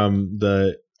from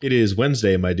the "It is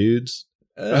Wednesday, my dudes."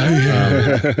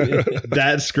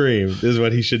 That scream is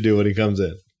what he should do when he comes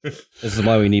in. This is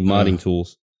why we need modding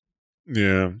tools.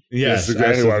 Yeah. Yes, that's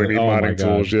exactly why we need modding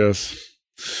tools, yes.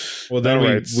 Well,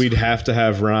 then we'd have to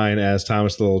have Ryan as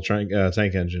Thomas the Little Tank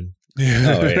Engine.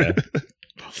 Yeah. Oh, yeah.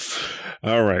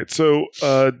 All right. So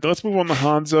let's move on to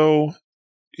Hanzo.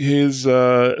 His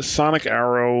sonic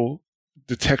arrow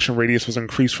detection radius was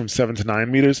increased from 7 to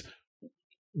 9 meters.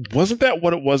 Wasn't that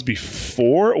what it was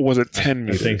before, or was it 10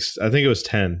 meters? I think it was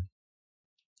 10.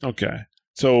 Okay.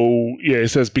 So, yeah, it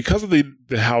says because of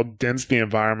how dense the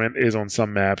environment is on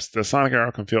some maps, the sonic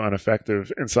arrow can feel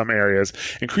ineffective in some areas.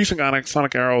 Increasing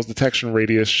sonic arrow's detection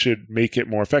radius should make it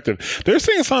more effective. They're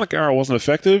saying sonic arrow wasn't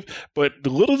effective, but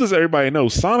little does everybody know,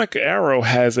 sonic arrow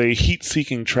has a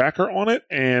heat-seeking tracker on it,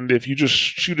 and if you just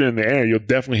shoot it in the air, you'll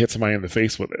definitely hit somebody in the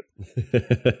face with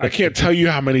it. I can't tell you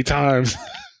how many times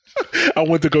I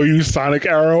went to go use sonic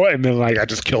arrow, and then I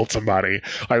just killed somebody.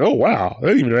 Like, oh wow, I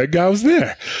didn't even know that guy was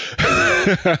there.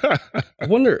 I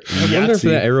wonder if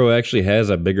that arrow actually has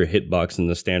a bigger hitbox than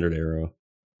the standard arrow.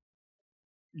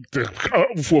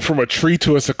 From a tree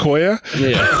to a sequoia?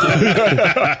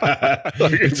 Yeah.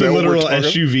 It's a literal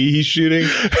SUV he's shooting.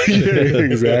 Yeah,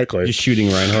 exactly. Just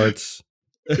shooting Reinhardt's.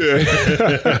 Yeah,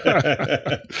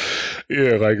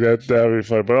 like that would be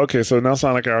fun. But okay, so now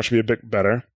sonic arrow should be a bit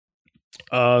better.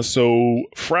 So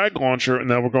frag launcher, and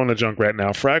now we're going to Junkrat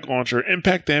now. Frag launcher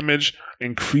impact damage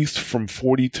increased from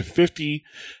 40 to 50,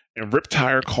 and rip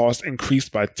tire cost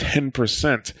increased by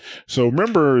 10%. So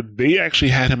remember, they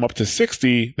actually had him up to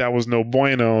 60. That was no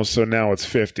bueno, so now it's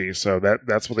 50. So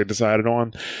that's what they decided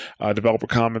on. Developer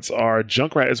comments are,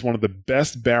 Junkrat is one of the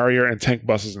best barrier and tank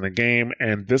busters in the game,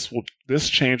 and this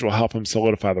change will help him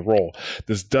solidify the role.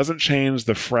 This doesn't change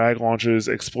the frag launcher's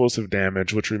explosive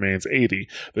damage, which remains 80.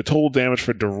 The total damage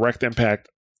for direct impact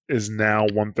is now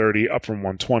 130, up from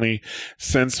 120,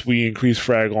 since we increased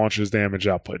frag launcher's damage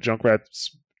output.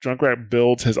 Junkrat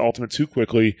builds his ultimate too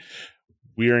quickly.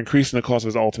 We are increasing the cost of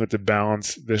his ultimate to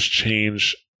balance this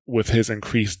change with his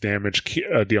increased damage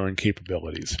dealing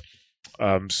capabilities.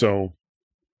 So,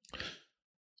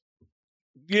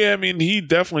 yeah, I mean, he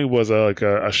definitely was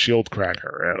a shield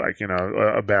cracker,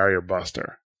 a barrier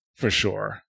buster for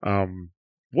sure.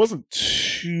 Wasn't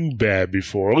too bad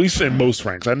before, at least in most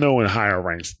ranks. I know in higher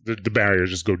ranks, the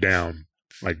barriers just go down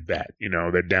like that,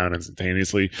 they're down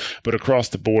instantaneously, but across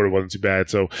the board it wasn't too bad.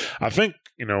 So I think,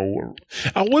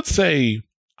 I would say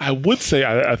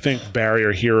I think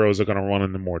barrier heroes are going to run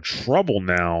into more trouble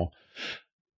now.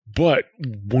 But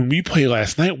when we played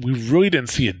last night, we really didn't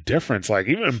see a difference. Like,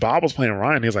 even Bob was playing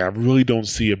Ryan, he's like, I really don't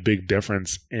see a big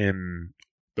difference in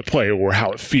the play or how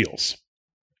it feels.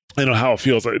 I know how it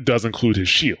feels. It does include his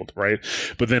shield, right?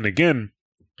 But then again,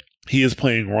 he is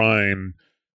playing Ryan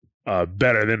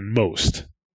better than most.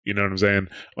 You know what I'm saying?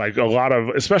 Like, a lot of,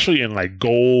 especially in like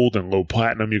gold and low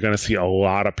platinum, you're going to see a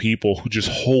lot of people who just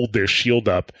hold their shield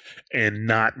up and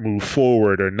not move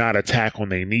forward or not attack when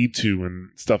they need to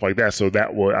and stuff like that. So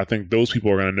I think those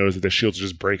people are going to notice that the shields are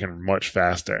just breaking much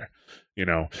faster.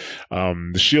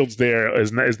 The shield's there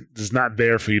is not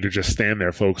there for you to just stand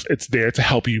there, folks. It's there to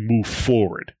help you move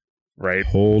forward, right?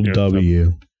 Hold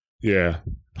W. Yeah,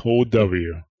 hold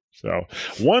W. So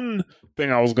one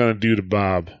thing I was going to do to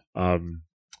Bob,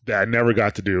 that I never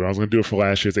got to do. I was going to do it for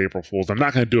last year's April Fool's. I'm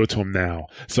not going to do it to him now.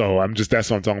 So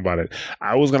that's what I'm talking about it.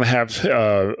 I was going to have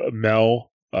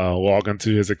Mel log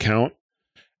into his account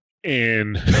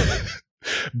and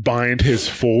bind his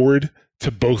forward to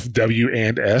both W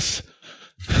and S.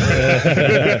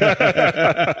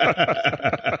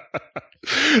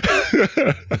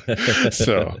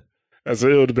 So it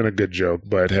would have been a good joke,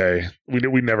 but hey,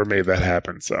 we never made that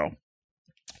happen. So.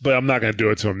 But I'm not going to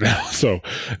do it to him now. So,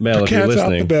 Mel, if you're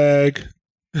listening, out the bag.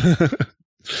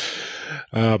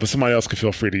 But somebody else can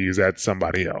feel free to use that.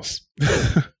 Somebody else.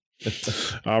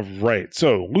 All right.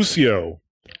 So, Lucio,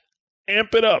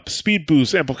 amp it up. Speed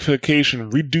boost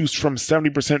amplification reduced from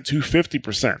 70% to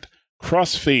 50%.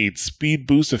 Crossfade speed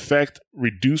boost effect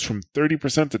reduced from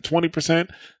 30% to 20%.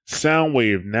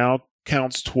 Soundwave now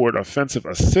counts toward offensive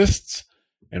assists.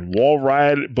 And wall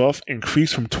ride buff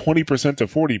increased from 20% to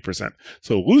 40%.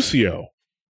 So Lucio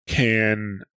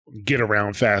can get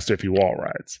around faster if he wall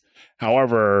rides.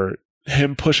 However,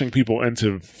 him pushing people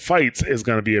into fights is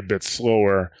going to be a bit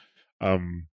slower.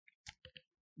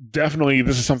 Definitely,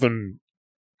 this is something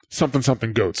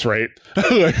goats, right?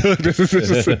 This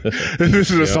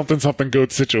is a something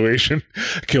goats situation.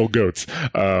 Kill goats.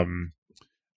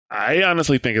 I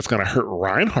honestly think it's going to hurt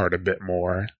Reinhardt a bit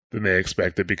more than they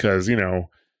expected because,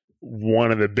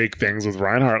 one of the big things with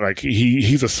Reinhardt, like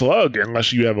he's a slug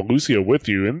unless you have a Lucio with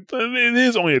you, and it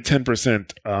is only a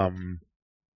 10%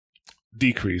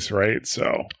 decrease, right?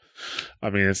 So, I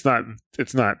mean, it's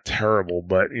not terrible,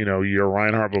 but your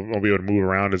Reinhardt won't be able to move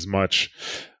around as much,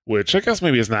 which I guess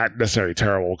maybe is not necessarily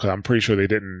terrible because I'm pretty sure they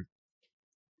didn't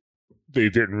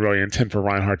really intend for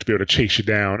Reinhardt to be able to chase you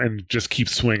down and just keep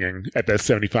swinging at that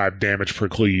 75 damage per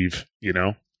cleave,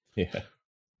 Yeah.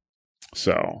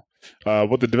 So.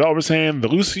 What the developer's saying, the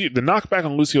knockback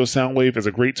on Lucio Soundwave is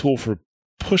a great tool for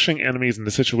pushing enemies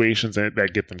into situations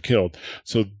that get them killed.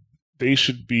 So they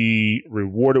should be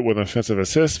rewarded with an offensive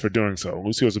assist for doing so.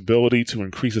 Lucio's ability to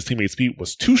increase his teammate's speed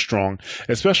was too strong,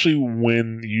 especially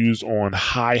when used on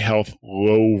high health,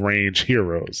 low range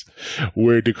heroes.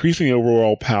 We're decreasing the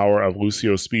overall power of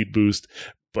Lucio's speed boost,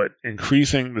 but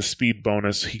increasing the speed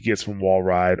bonus he gets from wall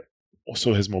ride,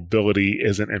 so his mobility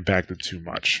isn't impacted too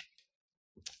much.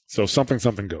 So something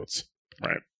goats,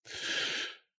 right?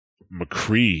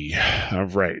 McCree, all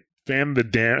right. Fan the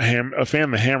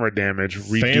hammer damage.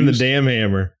 Fan the damn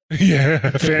hammer. Yeah,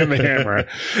 fan the hammer.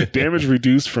 Damage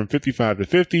reduced from 55 to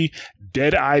 50.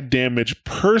 Dead eye damage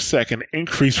per second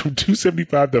increased from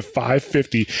 275 to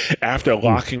 550 after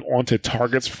locking onto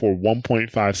targets for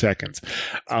 1.5 seconds.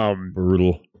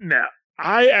 Brutal. Now,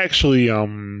 I actually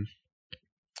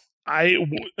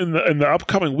in the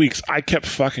upcoming weeks, I kept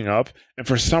fucking up, and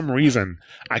for some reason,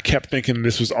 I kept thinking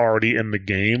this was already in the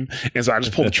game, and so I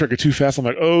just pulled the trigger too fast. I'm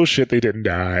like, oh shit, they didn't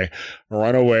die.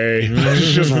 Run away.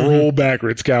 Just roll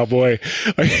backwards, cowboy.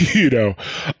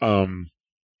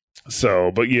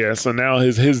 So, but yeah, so now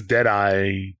his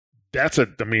Deadeye. That's a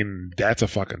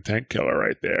fucking tank killer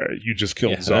right there. You just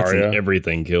killed Zarya. That's an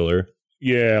everything killer.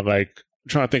 Yeah, like I'm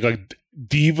trying to think, like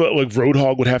Diva, like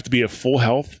Roadhog would have to be at full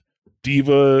health.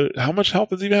 Diva, how much health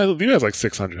does Diva have? Diva has like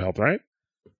 600 health, right?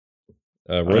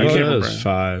 Roadhog is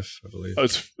 5, I believe. Oh,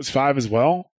 it's 5 as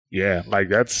well. Yeah, like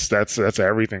that's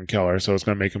everything killer, so it's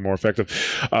going to make him more effective.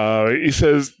 He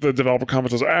says the developer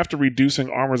comments, after reducing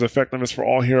armor's effectiveness for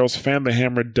all heroes, Fan the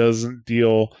Hammer doesn't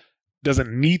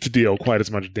need to deal quite as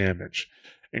much damage.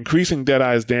 Increasing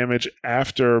Deadeye's damage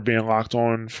after being locked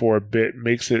on for a bit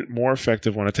makes it more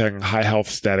effective when attacking high health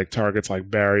static targets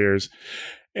like barriers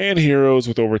and heroes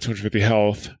with over 250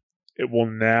 health. It will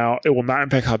not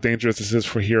impact how dangerous this is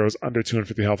for heroes under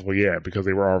 250 health. Well, yeah, because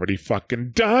they were already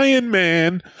fucking dying,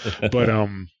 man. But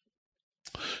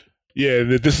yeah,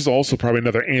 this is also probably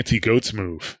another anti-goats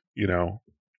move. You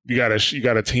got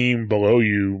a team below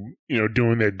you,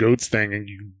 doing their goats thing, and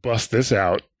you bust this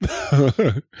out.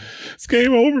 It's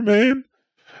game over, man.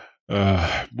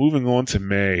 Moving on to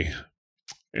Mei.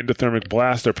 Endothermic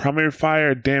blast. Their primary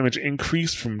fire damage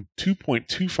increased from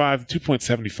 2.25 to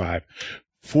 2.75.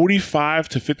 45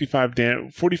 to 55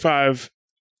 45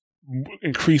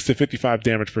 increased to 55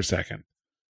 damage per second.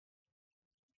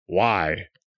 Why?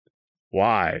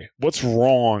 What's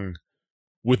wrong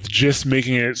with just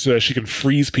making it so that she can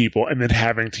freeze people and then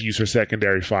having to use her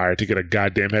secondary fire to get a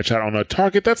goddamn headshot on a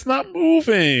target that's not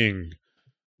moving?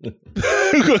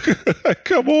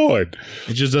 Come on.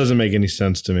 It just doesn't make any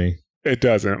sense to me. It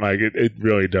doesn't. It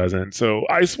really doesn't. So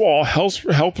Ice Wall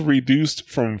health reduced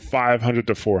from 500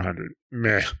 to 400.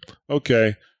 Meh.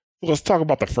 Okay. Let's talk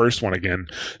about the first one again.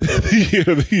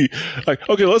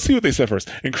 Okay, let's see what they said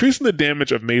first. Increasing the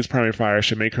damage of Mei's primary fire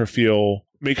should make her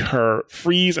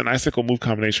freeze and icicle move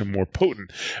combination more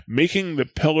potent. Making the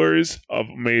pillars of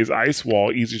Mei's ice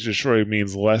wall easier to destroy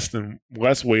means less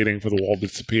waiting for the wall to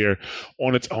disappear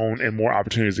on its own and more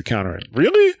opportunities to counter it.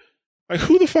 Really? Like,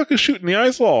 who the fuck is shooting the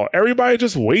ice wall? Everybody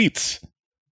just waits.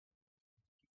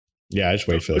 Yeah, I just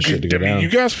wait for that shit to go down. You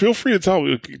guys feel free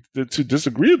to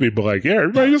disagree with me, but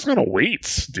everybody just kind of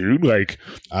waits, dude. Like,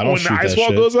 I don't when the ice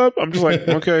wall goes up, I'm just like,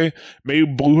 okay, maybe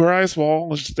blew her ice wall.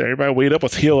 Let's just everybody wait up.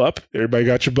 Let's heal up. Everybody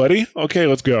got your buddy? Okay,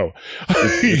 let's go.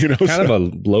 It's kind of a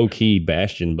low key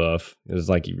Bastion buff. It's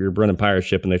like if you're running pirate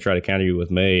ship and they try to counter you with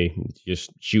Mei, you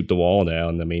just shoot the wall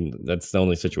down. I mean, that's the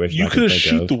only situation you could have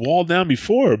shoot the wall down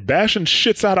before. Bastion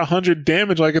shits out 100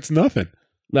 damage like it's nothing.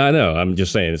 No, I know. I'm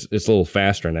just saying it's a little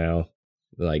faster now.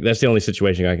 Like, that's the only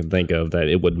situation I can think of that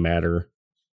it would matter.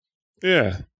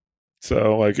 Yeah.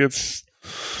 So, it's...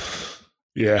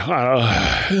 Yeah,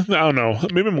 I don't know.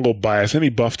 Maybe I'm a little biased. Any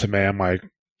buff to Mei, I'm like,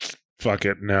 fuck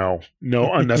it, no. No,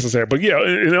 unnecessary. But yeah,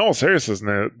 in all seriousness,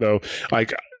 though,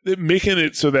 making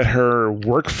it so that her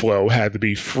workflow had to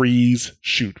be freeze,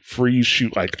 shoot.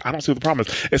 I don't see what the problem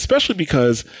is. Especially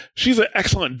because she's an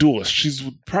excellent duelist. She's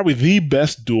probably the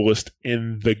best duelist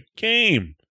in the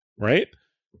game, right?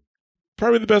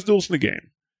 Probably the best duelist in the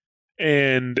game.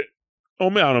 And, I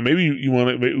don't know, maybe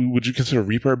would you consider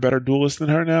Reaper a better duelist than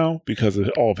her now because of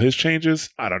all of his changes?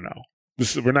 I don't know.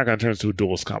 We're not going to turn this into a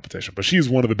duelist competition, but she's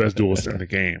one of the best duelists in the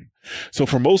game. So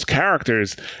for most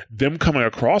characters, them coming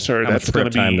across her, that's going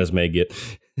to be... time does Mei get?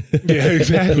 Yeah,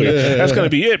 exactly. That's going to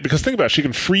be it. Because think about it. She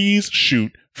can freeze,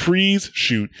 shoot.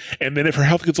 And then if her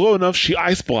health gets low enough, she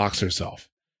ice blocks herself.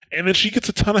 And then she gets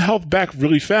a ton of health back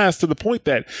really fast to the point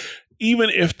that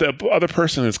even if the other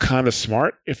person is kind of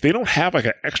smart, if they don't have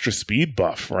an extra speed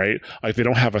buff, right? Like they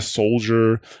don't have a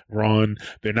soldier run,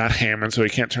 they're not hammering, so they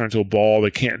can't turn into a ball, they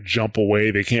can't jump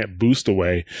away, they can't boost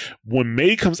away. When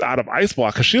Mei comes out of Ice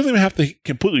Block, because she doesn't even have to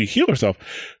completely heal herself,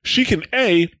 she can,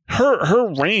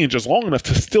 her range is long enough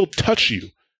to still touch you,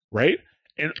 right?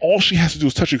 And all she has to do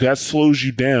is touch you, because that slows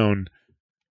you down,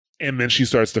 and then she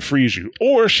starts to freeze you.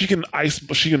 Or she can ice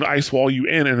wall you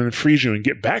in and then freeze you and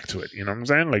get back to it. You know what I'm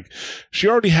saying? Like, she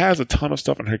already has a ton of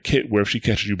stuff in her kit where if she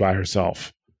catches you by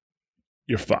herself,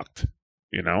 you're fucked.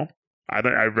 You know? I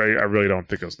really don't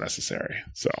think it was necessary.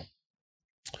 So,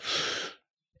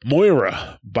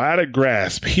 Moira, Biotic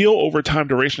Grasp. Heal over time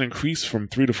duration increased from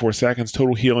 3 to 4 seconds.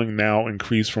 Total healing now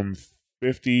increased from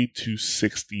 50 to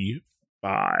 65.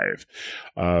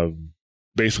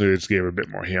 Basically, they just gave her a bit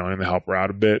more healing to help her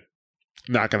out a bit.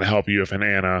 Not going to help you if an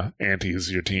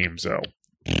anti-is your team, so,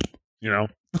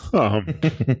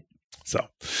 So,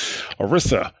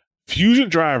 Orisa, Fusion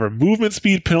driver movement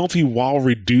speed penalty while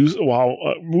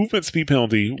movement speed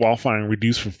penalty while firing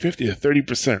reduced from 50 to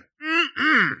 30%.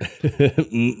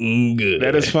 Good.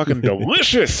 That is fucking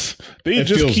delicious. It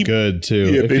feels good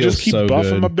too. Yeah, it they feels just keep so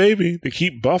buffing good. my baby. They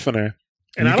keep buffing her.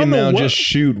 And you I don't can know now just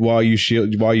shoot while you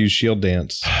shield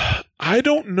dance. I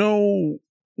don't know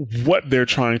what they're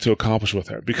trying to accomplish with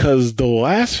her, because the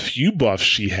last few buffs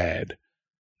she had,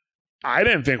 I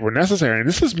didn't think were necessary. And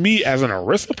this is me as an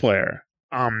Orisa player.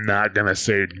 I'm not going to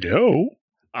say no.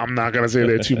 I'm not going to say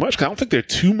they're too much, 'cause I don't think they're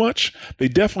too much. They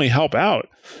definitely help out.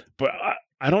 But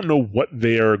I don't know what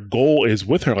their goal is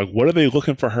with her. Like, what are they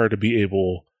looking for her to be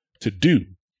able to do?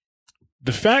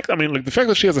 The fact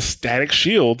that she has a static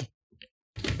shield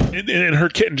in her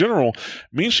kit in general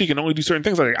means she can only do certain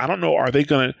things. Like, I don't know,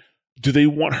 do they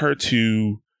want her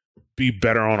to be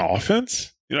better on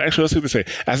offense? Actually, let's see what they say.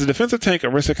 As a defensive tank,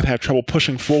 Orisa can have trouble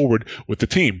pushing forward with the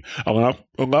team. Allowing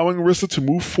Orisa to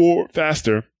move forward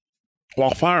faster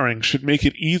while firing should make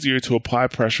it easier to apply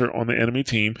pressure on the enemy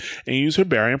team and use her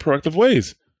barrier in proactive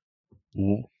ways.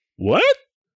 What?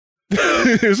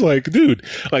 It's like, dude,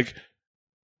 like,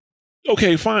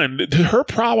 okay, fine. Her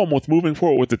problem with moving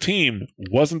forward with the team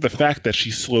wasn't the fact that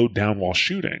she slowed down while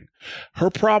shooting. Her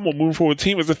problem with moving forward with the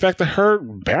team is the fact that her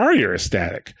barrier is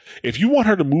static. If you want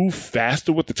her to move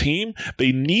faster with the team,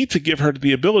 they need to give her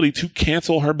the ability to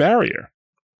cancel her barrier.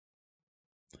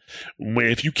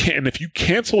 If you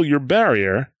cancel your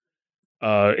barrier,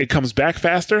 it comes back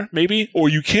faster, maybe, or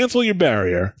you cancel your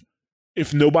barrier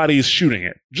if nobody is shooting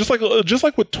it. Just like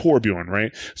with Torbjorn,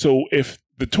 right? So if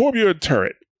the Torbjorn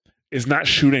turret is not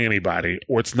shooting anybody,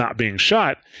 or it's not being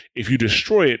shot, if you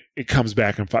destroy it, it comes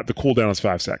back and the cooldown is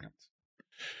 5 seconds.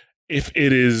 If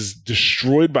it is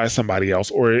destroyed by somebody else,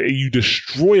 or you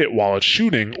destroy it while it's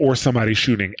shooting, or somebody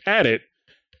shooting at it,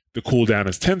 the cooldown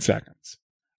is 10 seconds.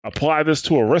 Apply this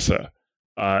to Orisa,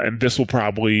 and this will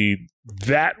probably,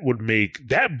 that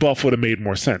buff would have made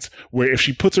more sense. Where if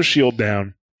she puts her shield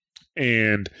down,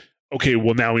 and okay,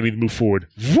 well now we need to move forward.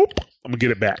 Whoop, I'm gonna get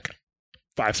it back.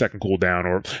 5 second cooldown,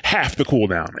 or half the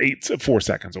cooldown, 4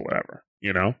 seconds or whatever,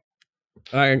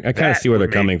 I kind of see where they're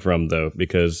coming from, though,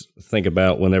 because think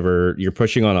about whenever you're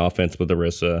pushing on offense with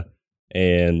Orisa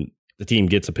and the team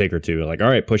gets a pick or two, like, all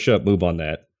right, push up, move on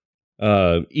that.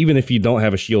 Even if you don't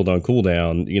have a shield on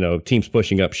cooldown, teams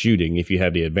pushing up shooting if you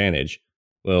have the advantage.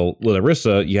 Well, with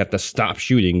Orisa, you have to stop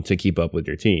shooting to keep up with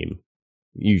your team,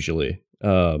 usually.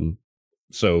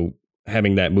 So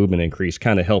having that movement increase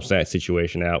kind of helps that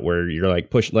situation out where you're like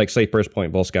push, like say first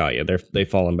point Volskaya, they've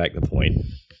fallen back to point.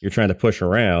 You're trying to push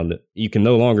around. You can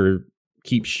no longer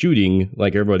keep shooting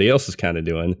like everybody else is kind of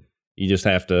doing. You just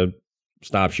have to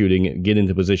stop shooting, get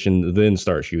into position, then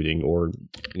start shooting, or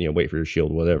wait for your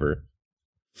shield, whatever.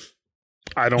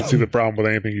 I don't see the problem with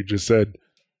anything you just said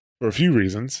for a few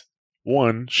reasons.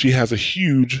 One, she has a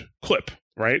huge clip,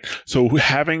 right? So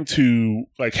having to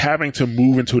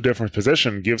move into a different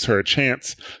position gives her a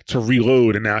chance to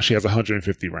reload, and now she has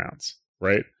 150 rounds,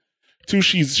 right? Two,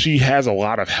 she has a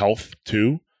lot of health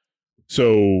too.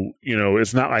 So,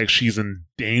 it's not like she's in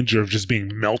danger of just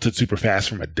being melted super fast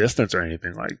from a distance or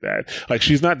anything like that. Like,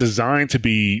 she's not designed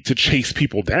to chase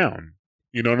people down.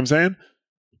 You know what I'm saying?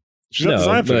 She's not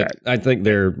designed for that. I think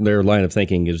their line of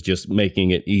thinking is just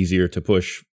making it easier to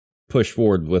push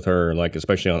forward with her, like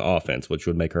especially on offense, which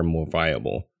would make her more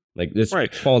viable. Like, this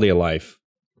quality of life.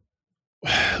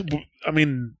 I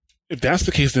mean, if that's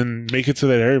the case, then make it so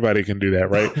that everybody can do that,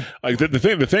 right? Like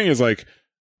the thing is, like,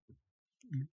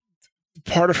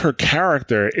 part of her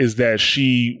character is that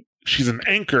she's an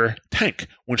anchor tank.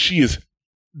 When she is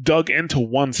dug into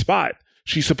one spot,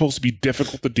 she's supposed to be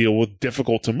difficult to deal with,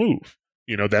 difficult to move.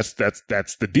 That's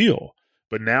the deal.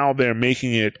 But now they're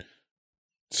making it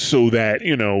so that,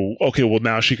 okay, well,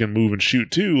 now she can move and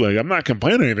shoot too. Like, I'm not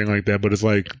complaining or anything like that, but it's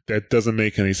like, that doesn't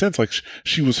make any sense. Like,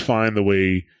 she was fine the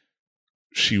way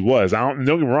she was. Don't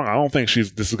get me wrong, I don't think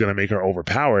this is going to make her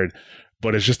overpowered,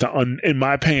 but it's just in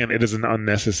my opinion, it is an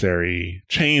unnecessary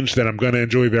change that I'm going to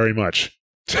enjoy very much.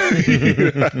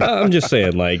 I'm just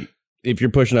saying, like, if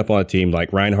you're pushing up on a team,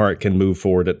 like Reinhardt can move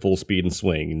forward at full speed and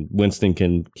swing, and Winston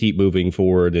can keep moving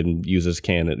forward and use his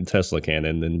cannon, Tesla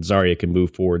cannon, and Zarya can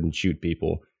move forward and shoot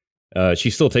people. She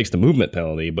still takes the movement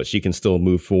penalty, but she can still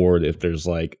move forward if there's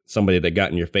like somebody that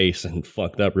got in your face and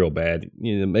fucked up real bad.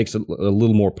 It makes it a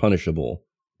little more punishable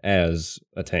as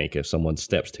a tank if someone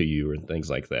steps to you and things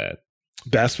like that.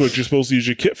 That's what you're supposed to use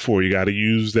your kit for. You got to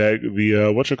use the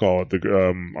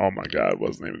oh my god,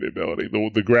 what's the name of the ability? The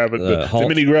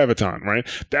mini graviton, right?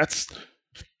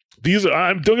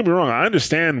 Don't get me wrong, I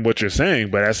understand what you're saying,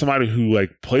 but as somebody who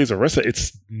like plays Orisa,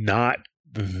 it's not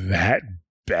that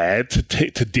bad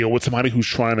to deal with somebody who's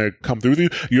trying to come through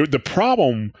you. The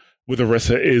problem with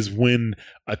Orisa is when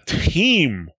a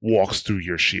team walks through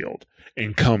your shield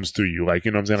and comes through you. Like,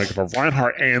 you know what I'm saying? Like if a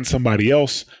Reinhardt and somebody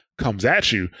else comes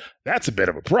at you, that's a bit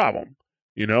of a problem,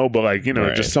 you know? But like, you know,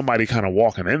 right. just somebody kind of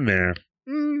walking in there,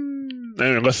 and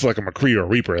unless it's like a McCree or a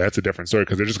Reaper, that's a different story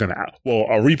because they're just going to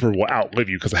a Reaper will outlive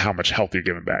you because of how much health you're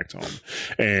giving back to him.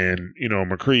 And, you know,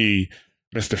 McCree,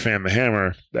 Mr. Fan the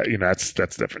Hammer, that, you know, that's a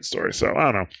different story. So I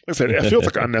don't know. Like I said, it feels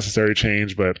like an unnecessary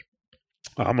change, but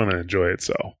I'm going to enjoy it.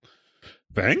 So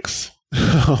thanks.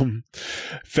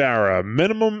 Pharah,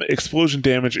 minimum explosion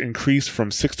damage increased from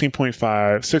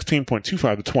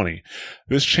 16.25 to 20.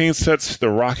 This change sets the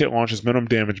rocket launcher's minimum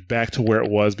damage back to where it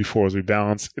was before it was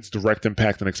rebalanced. Its direct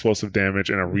impact and explosive damage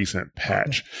in a recent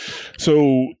patch.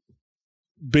 So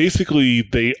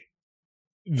basically,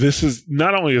 this is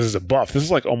not only is this a buff, this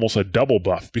is like almost a double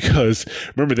buff because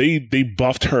remember they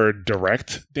buffed her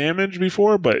direct damage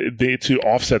before, but to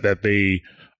offset that they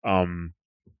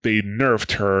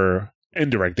nerfed her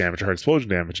indirect damage, her explosion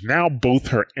damage. Now both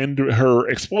her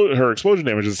explosion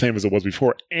damage is the same as it was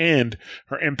before, and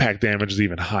her impact damage is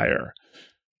even higher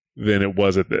than it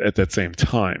was at that same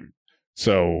time.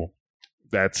 So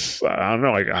that's I don't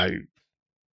know. Like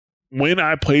when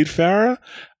I played Pharah,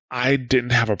 I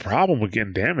didn't have a problem with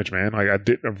getting damage, man. Like I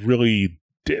really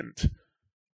didn't,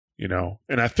 you know.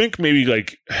 And I think maybe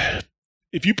like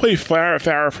if you play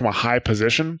Pharah from a high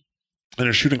position and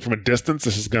are shooting from a distance,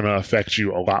 this is going to affect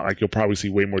you a lot. Like you'll probably see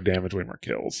way more damage, way more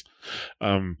kills.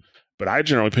 But I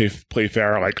generally play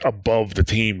Pharah like above the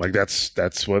team. Like that's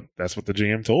what the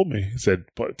GM told me. He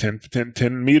said put 10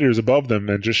 meters above them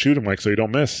and just shoot them like so you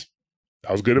don't miss.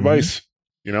 That was good advice.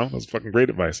 You know, that was fucking great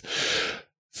advice.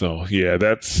 So yeah,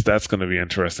 that's going to be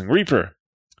interesting. Reaper,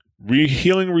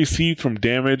 healing received from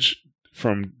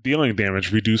dealing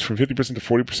damage reduced from 50% to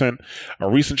 40%. A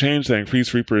recent change that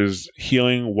increased Reaper's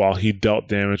healing while he dealt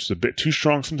damage was a bit too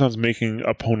strong, sometimes making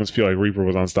opponents feel like Reaper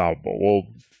was unstoppable. Well,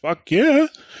 fuck yeah.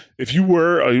 If you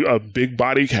were a big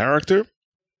body character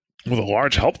with a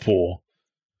large health pool,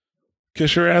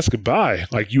 kiss your ass goodbye.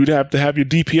 Like you'd have to have your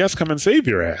DPS come and save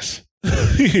your ass.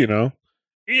 You know?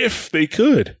 If they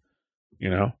could. You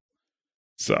know?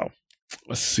 So,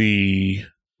 let's see.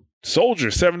 Soldier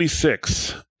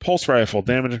 76. Pulse rifle,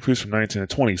 damage increased from 19 to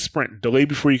 20. Sprint, delay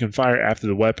before you can fire after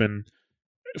the weapon.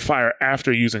 Fire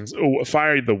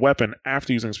the weapon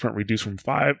after using sprint reduced from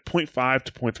 5.5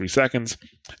 to 0.3 seconds.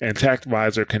 And attack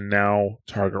visor can now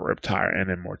target Riptire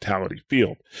and Immortality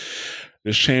Field.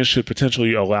 This change should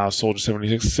potentially allow Soldier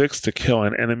 76 to kill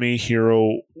an enemy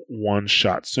hero one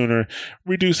shot sooner,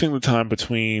 reducing the time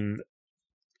between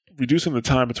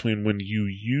when you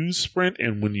use sprint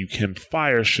and when you can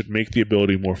fire should make the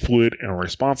ability more fluid and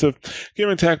responsive,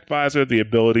 giving Attack Visor the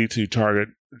ability to target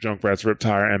Junkrat's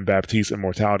Riptire and Baptiste's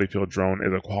Immortality Field drone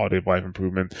is a quality of life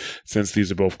improvement since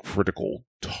these are both critical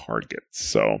targets.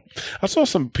 So I saw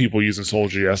some people using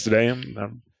Soldier yesterday and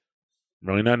I'm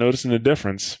really not noticing the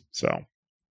difference. So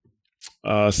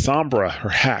Sombra, her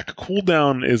hack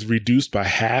cooldown is reduced by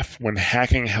half when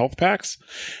hacking health packs,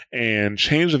 and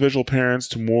change the visual appearance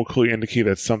to more clearly indicate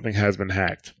that something has been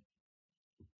hacked.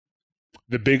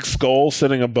 The big skull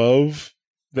sitting above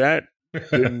that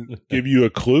didn't give you a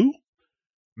clue.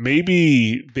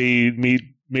 Maybe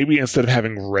instead of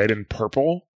having red and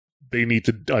purple, they need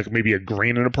to like maybe a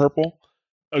green and a purple.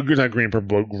 Not green and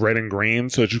purple, but red and green,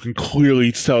 so that you can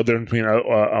clearly tell the difference between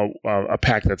a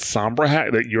pack that's Sombra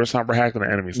hack, that your Sombra hack, and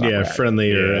an enemy Sombra hack.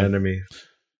 Friendly or enemy.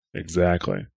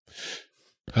 Exactly.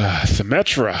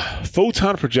 Symmetra,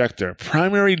 Photon Projector.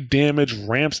 Primary damage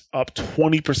ramps up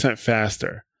 20%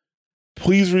 faster.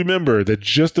 Please remember that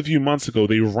just a few months ago,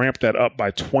 they ramped that up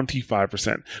by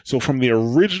 25%. So from the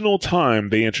original time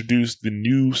they introduced the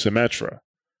new Symmetra,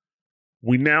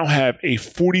 we now have a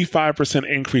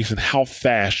 45% increase in how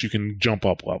fast you can jump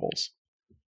up levels.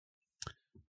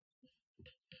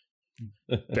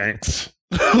 Thanks.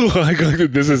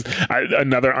 This is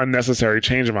another unnecessary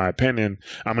change in my opinion.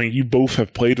 I mean, you both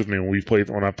have played with me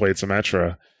when I played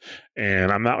Symmetra,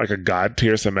 and I'm not like a god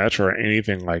tier Symmetra or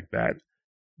anything like that.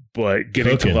 But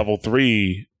getting to level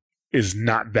 3 is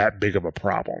not that big of a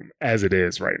problem as it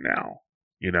is right now,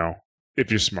 you know,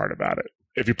 if you're smart about it.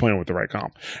 If you're playing with the right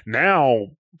comp. Now,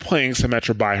 playing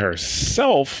Symmetra by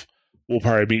herself will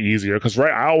probably be easier because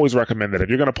I always recommend that if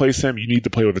you're going to play Sim, you need to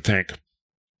play with a tank.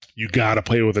 You got to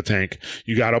play with a tank.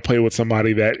 You got to play with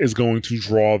somebody that is going to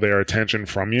draw their attention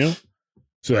from you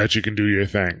so that you can do your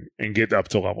thing and get up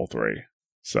to level 3.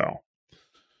 So,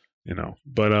 you know.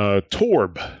 But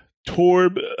Torb,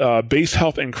 base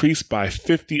health increased by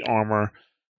 50 armor,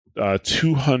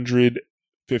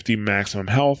 250 maximum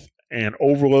health, And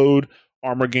Overload,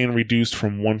 armor gain reduced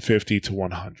from 150 to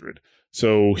 100.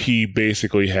 So he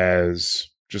basically has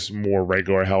just more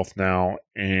regular health now.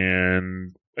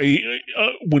 And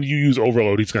when you use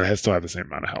Overload, he's going to still have the same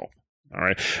amount of health. All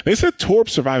right. They said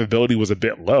Torp's survivability was a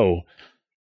bit low.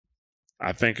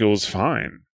 I think it was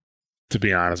fine, to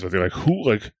be honest with you.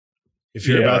 If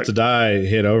you're about to die,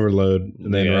 hit Overload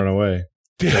and then run away.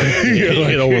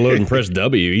 Hit Overload and press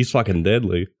W. He's fucking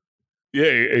deadly. Yeah,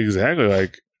 exactly.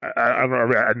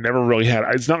 I never really had.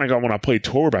 It's not like when I played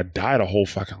Torb, I died a whole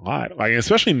fucking lot.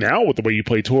 Especially now with the way you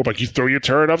play Torb, you throw your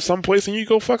turret up someplace and you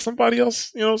go fuck somebody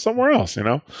else, somewhere else,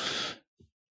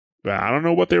 But I don't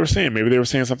know what they were saying. Maybe they were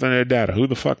saying something in their data. Who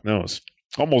the fuck knows?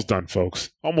 Almost done, folks.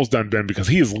 Almost done, Ben, because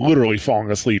he is literally falling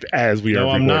asleep as we are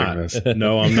recording this.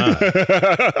 No, I'm not.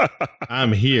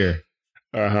 I'm here.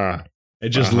 Uh-huh. It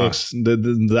just looks,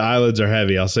 the eyelids are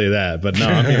heavy, I'll say that. But no,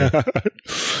 I'm here.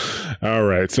 All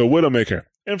right. So Widowmaker.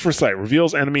 Infrasight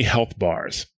reveals enemy health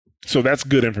bars. So that's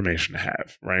good information to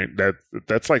have, right?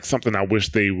 That's something I wish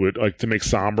they would to make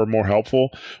Sombra more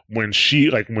helpful when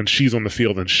she's on the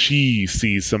field and she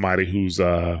sees somebody who's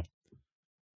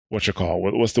what's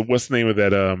the name of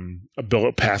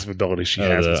that passive ability she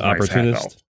has?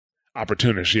 Opportunist.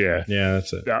 Opportunist, yeah. Yeah,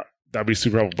 that's it. That'd be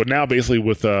super helpful. But now basically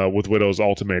with Widow's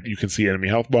ultimate, you can see enemy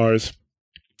health bars.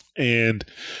 And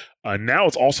now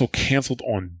it's also canceled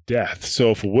on death. So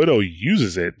if a Widow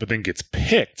uses it but then gets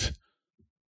picked,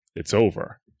 it's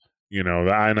over.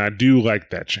 And I do like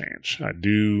that change.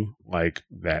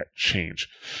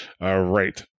 All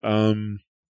right.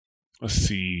 Let's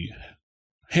see.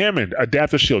 Hammond,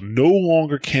 Adaptive Shield no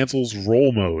longer cancels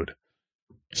roll mode.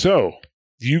 So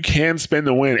you can spend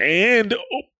to win and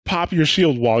pop your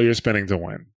shield while you're spending to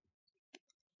win.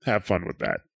 Have fun with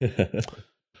that.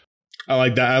 I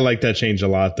like that. I like that change a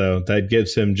lot, though. That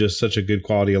gives him just such a good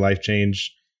quality of life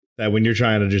change that when you're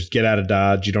trying to just get out of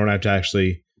dodge, you don't have to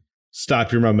actually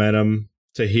stop your momentum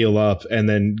to heal up and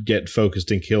then get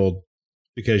focused and killed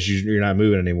because you're not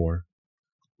moving anymore.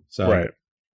 So, right.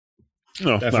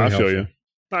 No, I feel you.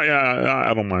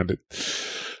 I don't mind it.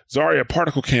 Zarya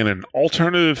Particle Cannon,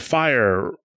 alternative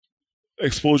fire.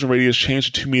 Explosion radius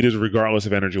changed to 2 meters regardless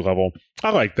of energy level.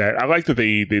 I like that. I like that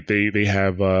they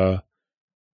have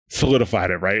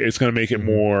solidified it, right? It's going to make it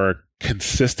more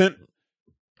consistent.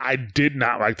 I did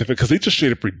not like because they just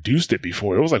straight up reduced it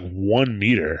before. It was 1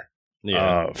 meter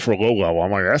for low level. I'm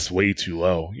like, that's way too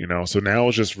low, So now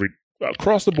it's just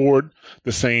across the board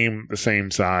the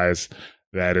same size.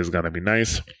 That is going to be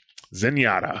nice.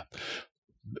 Zenyatta,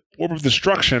 Orb of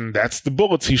Destruction. That's the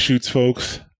bullets he shoots,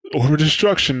 folks. Orb of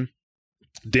Destruction.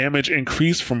 Damage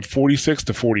increased from 46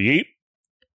 to 48.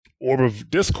 Orb of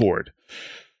Discord.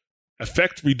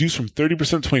 Effect reduced from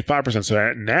 30% to 25%.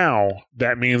 So now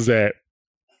that means that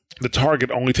the target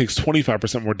only takes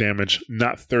 25% more damage,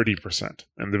 not 30%.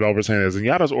 And the developer saying that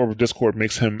Zenyatta's Orb of Discord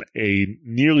makes him a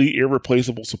nearly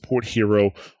irreplaceable support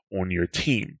hero on your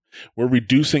team. We're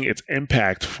reducing its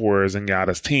impact for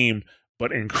Zenyatta's team,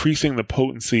 but increasing the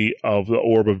potency of the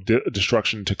Orb of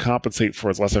Destruction to compensate for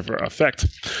its lesser effect.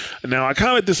 Now, I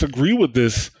kind of disagree with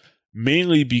this,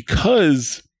 mainly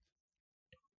because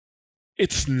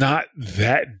it's not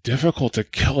that difficult to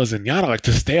kill a Zenyatta.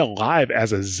 To stay alive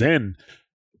as a Zen,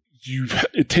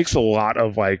 it takes a lot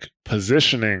of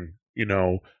positioning,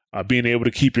 being able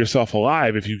to keep yourself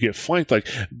alive if you get flanked.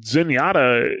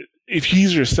 Zenyatta, if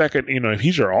he's your second, if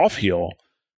he's your off heal,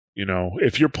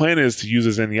 if your plan is to use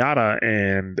a Zenyatta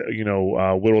and,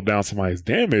 whittle down somebody's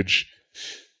damage,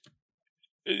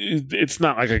 it's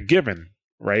not a given,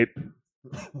 right?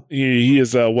 He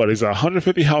is he's a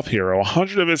 150 health hero.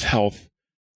 100 of his health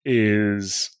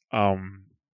is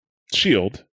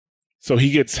shield. So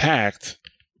he gets hacked.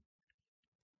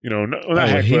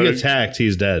 Gets hacked,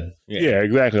 he's dead. Yeah,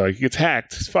 exactly. He gets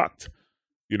hacked, he's fucked.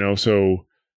 So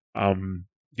I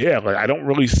don't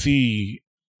really see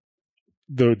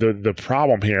the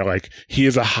problem here. He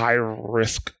is a high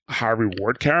risk, high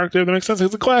reward character. That makes sense.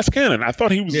 He's a glass cannon. I thought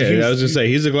he was. Yeah, I was gonna say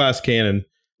he's a glass cannon.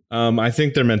 I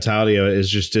think their mentality is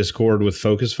just Discord with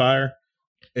focus fire.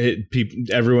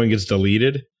 Everyone gets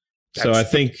deleted. So I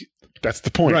think that's the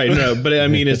point, right? No, but I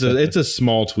mean it's a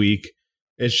small tweak.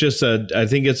 It's just I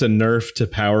think it's a nerf to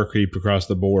power creep across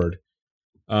the board,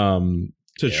 to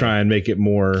try and make it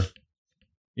more,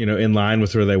 in line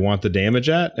with where they want the damage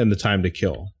at and the time to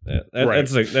kill.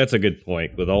 That's a good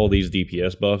point. With all these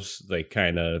DPS buffs, they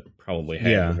kind of probably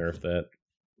have to nerf that.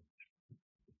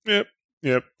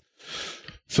 Yep.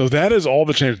 So that is all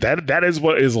the change. That is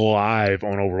what is live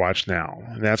on Overwatch now.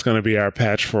 And that's going to be our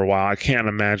patch for a while. I can't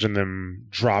imagine them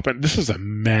dropping. This is a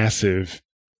massive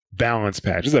balance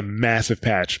patch. It's a massive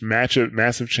patch,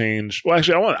 massive change. Well,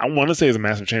 actually, I want to say it's a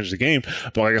massive change to the game,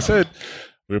 but like I said,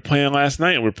 we were playing last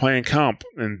night and we were playing comp,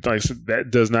 and like I said,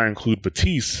 that does not include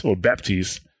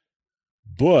Baptiste,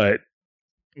 but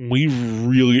I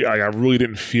really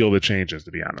didn't feel the changes,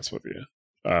 to be honest with you.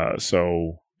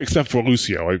 So except for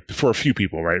Lucio, like for a few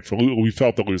people, right? We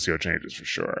felt the Lucio changes for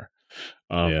sure.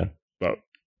 But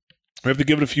we have to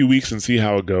give it a few weeks and see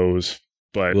how it goes.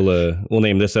 But we'll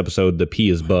name this episode "The P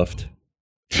is Buffed."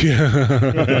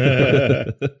 Yeah.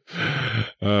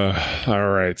 All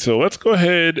right. So let's go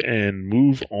ahead and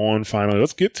move on. Finally,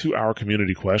 let's get to our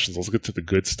community questions. Let's get to the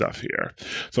good stuff here.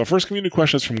 So our first community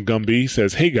question is from Gumby.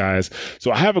 Says, "Hey guys,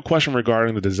 so I have a question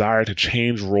regarding the desire to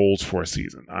change roles for a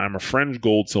season. I'm a fringe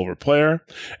gold silver player.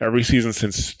 Every season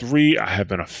since 3, I have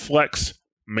been a flex,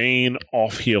 main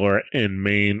off healer, and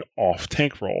main off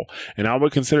tank role, and I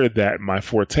would consider that my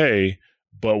forte.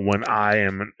 But when I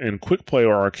am in quick play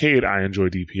or arcade, I enjoy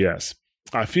DPS.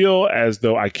 I feel as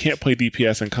though I can't play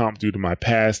DPS in comp due to my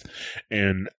past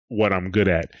and what I'm good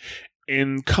at.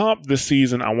 In comp this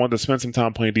season, I want to spend some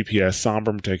time playing DPS, Sombra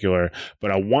in particular,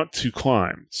 but I want to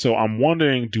climb. So I'm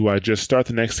wondering, do I just start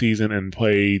the next season and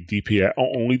play DPS,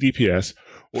 only DPS,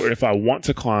 or if I want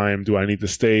to climb, do I need to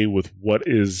stay with what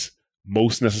is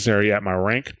most necessary at my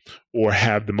rank or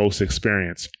have the most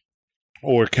experience?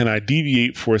 Or can I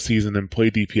deviate for a season and play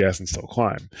DPS and still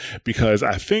climb? Because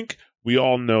I think we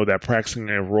all know that practicing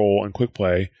a role in quick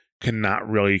play cannot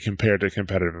really compare to a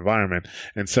competitive environment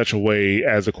in such a way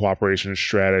as a cooperation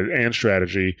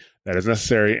strategy that is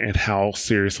necessary, and how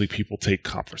seriously people take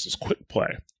comp versus quick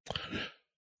play.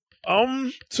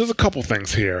 So there's a couple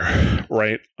things here,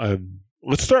 right?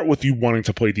 Let's start with you wanting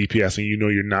to play DPS and you know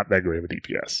you're not that great of a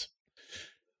DPS.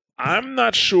 I'm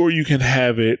not sure you can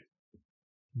have it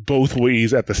both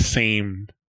ways at the same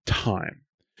time.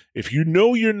 If you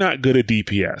know you're not good at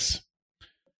DPS,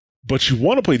 but you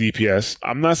want to play DPS,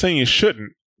 I'm not saying you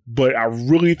shouldn't, but I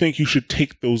really think you should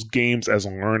take those games as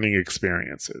learning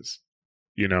experiences,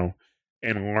 and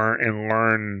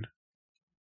learn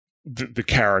the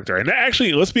character. And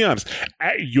actually, let's be honest,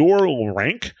 at your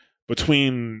rank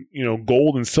between,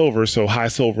 gold and silver, so high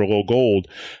silver, low gold,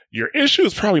 your issue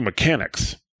is probably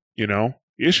mechanics,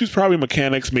 The issue is probably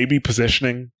mechanics, maybe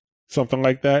positioning, something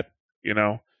like that,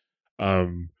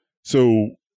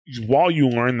 So while you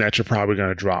learn that, you're probably going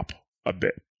to drop a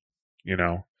bit,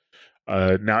 Now,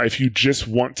 if you just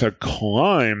want to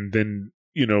climb, then,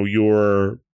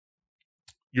 your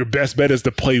best bet is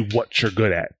to play what you're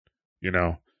good at,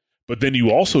 But then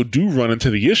you also do run into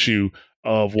the issue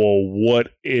of, well,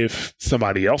 what if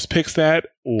somebody else picks that?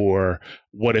 Or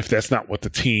what if that's not what the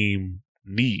team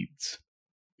needs?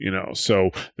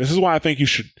 So this is why I think you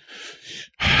should,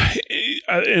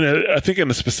 I think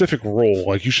in a specific role,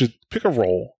 like you should pick a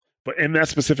role, but in that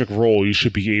specific role, you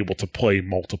should be able to play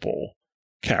multiple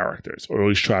characters, or at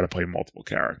least try to play multiple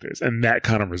characters, and that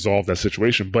kind of resolve that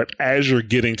situation. But as you're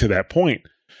getting to that point,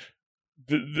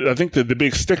 I think the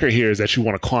big sticker here is that you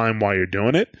want to climb while you're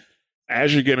doing it.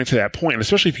 As you're getting to that point, and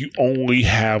especially if you only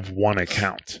have one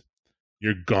account,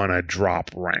 you're gonna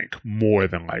drop rank more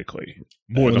than likely.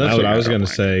 That's what I was gonna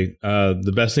say.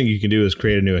 The best thing you can do is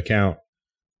create a new account,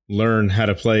 learn how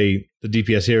to play the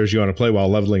DPS heroes you want to play while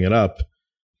leveling it up,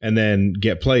 and then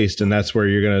get placed. And that's where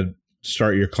you're gonna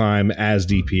start your climb as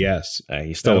DPS.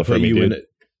 You stole it from me, dude.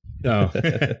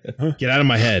 Get out of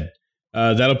my head.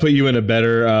 That'll put you in a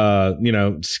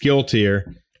better, skill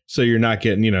tier. So you're not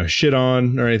getting, shit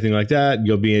on or anything like that.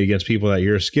 You'll be against people that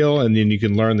you're a skill, and then you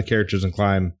can learn the characters and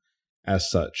climb as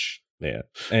such. Yeah.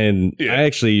 And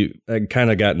I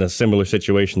kind of got in a similar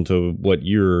situation to what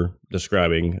you're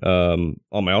describing. On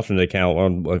my alternate account,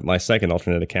 on my second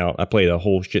alternate account, I played a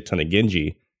whole shit ton of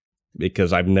Genji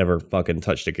because I've never fucking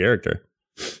touched a character.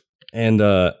 And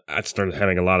I started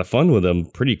having a lot of fun with them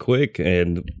pretty quick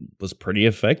and was pretty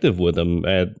effective with them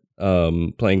at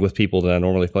playing with people that I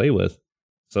normally play with.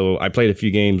 So I played a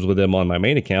few games with them on my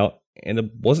main account, and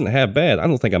it wasn't half bad. I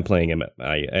don't think I'm playing him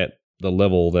at the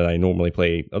level that I normally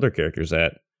play other characters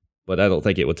at, but I don't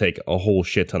think it would take a whole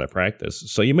shit ton of practice.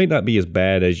 So you may not be as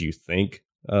bad as you think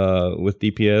with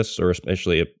DPS, or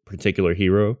especially a particular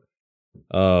hero.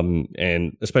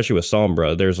 And especially with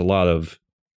Sombra, there's a lot of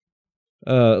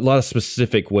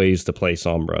specific ways to play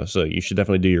Sombra. So you should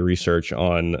definitely do your research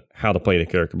on how to play the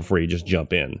character before you just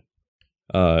jump in.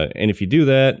 And if you do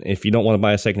that, if you don't want to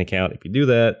buy a second account, if you do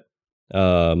that,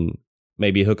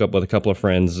 maybe hook up with a couple of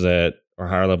friends that are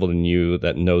higher level than you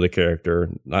that know the character,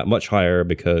 not much higher,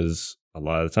 because a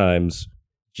lot of times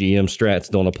GM strats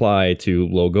don't apply to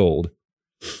low gold.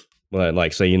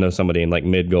 like say somebody in like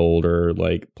mid gold or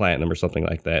like platinum or something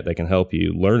like that can help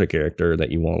you learn a character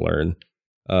that you want to learn.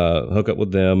 Hook up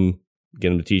with them, get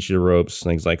them to teach you the ropes,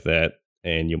 things like that,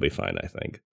 and you'll be fine, I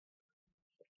think.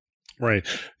 Right.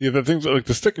 Yeah, the things like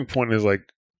the sticking point is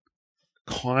like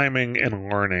climbing and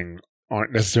learning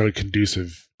aren't necessarily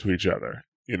conducive to each other.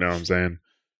 You know what I'm saying?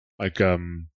 Like,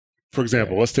 for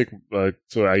example, let's take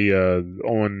so I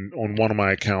on one of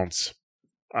my accounts,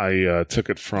 I took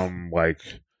it from like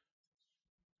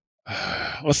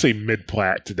let's say mid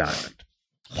plat to diamond,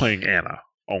 playing Ana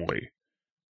only.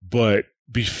 But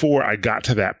before I got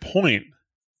to that point,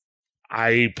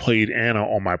 I played Ana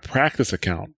on my practice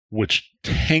account, which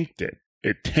tanked it.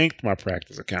 It tanked my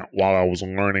practice account while I was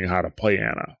learning how to play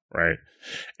Ana, right?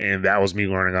 And that was me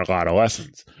learning a lot of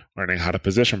lessons, learning how to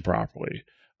position properly,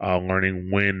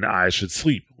 learning when I should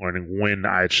sleep, learning when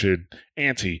I should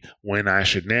ante, when I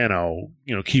should nano,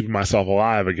 keeping myself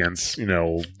alive against,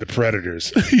 the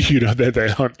predators,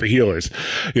 that hunt the healers,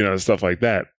 stuff like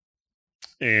that.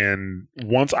 And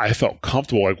once I felt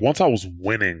comfortable, like once I was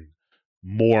winning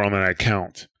more on that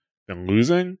account than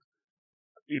losing,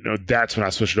 that's when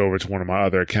I switched over to one of my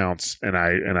other accounts, and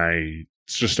I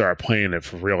just started playing it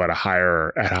for real at a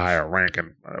higher rank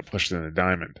and pushed it into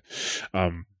diamond.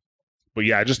 But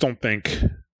yeah, I just don't think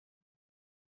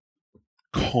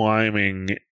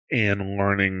climbing and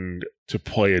learning to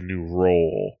play a new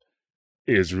role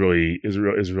is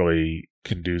really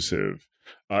conducive.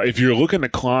 If you're looking to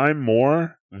climb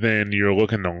more than you're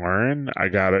looking to learn, I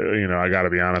gotta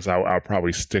be honest. I'll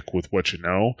probably stick with what you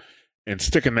know and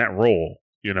stick in that role.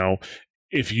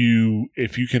 If you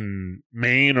can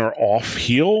main or off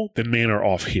heal, then main or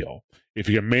off heal. If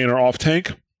you can main or off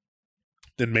tank,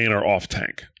 then main or off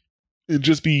tank. And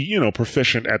just be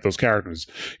proficient at those characters.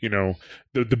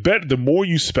 The more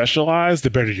you specialize, the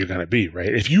better you're gonna be,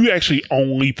 right? If you actually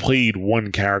only played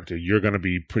one character, you're gonna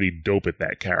be pretty dope at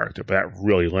that character, but that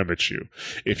really limits you.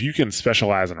 If you can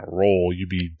specialize in a role, you'd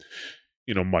be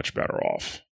much better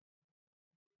off.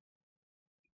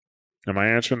 Am I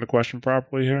answering the question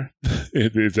properly here?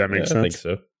 Does that make sense? I think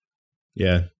so.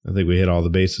 Yeah, I think we hit all the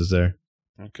bases there.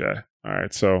 Okay. All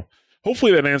right. So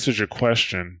hopefully that answers your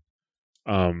question.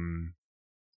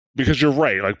 Because you're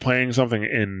right. Like playing something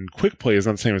in quick play is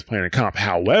not the same as playing in comp.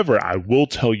 However, I will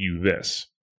tell you this.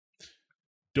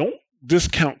 Don't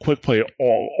discount quick play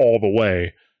all the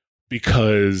way,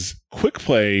 because quick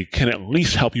play can at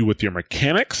least help you with your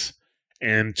mechanics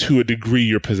and to a degree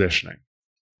your positioning.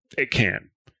 It can.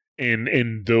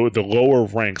 In the lower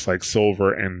ranks like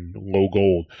silver and low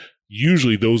gold,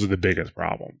 usually those are the biggest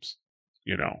problems.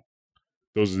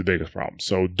 Those are the biggest problems.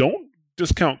 So don't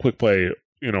discount quick play,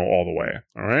 all the way.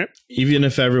 All right. Even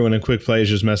if everyone in quick play is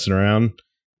just messing around,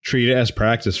 treat it as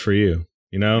practice for you.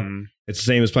 It's the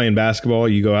same as playing basketball.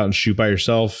 You go out and shoot by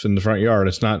yourself in the front yard.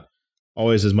 It's not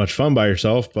always as much fun by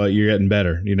yourself, but you're getting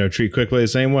better. Treat quick play the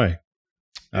same way.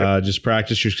 Yep. Just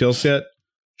practice your skill set.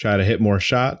 Try to hit more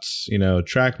shots,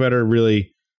 track better,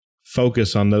 really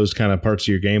focus on those kind of parts of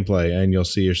your gameplay, and you'll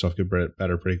see yourself get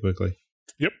better pretty quickly.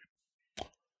 Yep.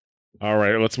 All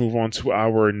right, let's move on to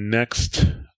our next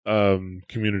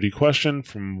community question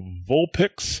from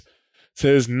Volpix.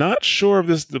 Says, not sure if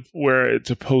this is where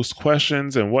to post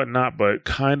questions and whatnot, but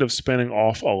kind of spinning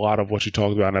off a lot of what you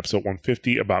talked about in episode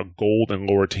 150 about gold and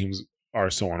lower teams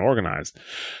are so unorganized.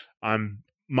 I'm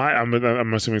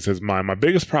assuming it says my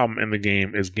biggest problem in the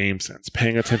game is game sense,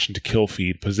 paying attention to kill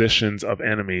feed, positions of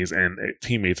enemies and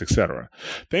teammates, etc.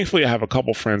 Thankfully, I have a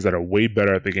couple friends that are way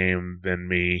better at the game than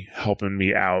me, helping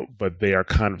me out, but they are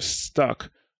kind of stuck.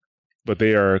 When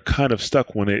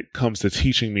it comes to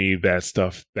teaching me that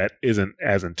stuff that isn't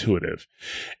as intuitive.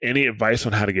 Any advice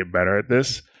on how to get better at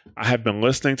this? I have been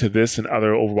listening to this and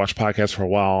other Overwatch podcasts for a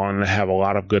while, and I have a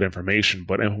lot of good information,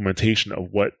 but implementation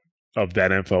of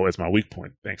that info is my weak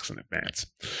point. Thanks in advance.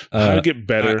 How to get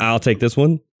better? I'll take this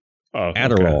one. Oh,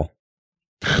 Adderall.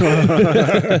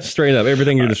 Okay. Straight up,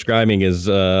 everything you're describing is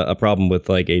a problem with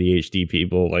like ADHD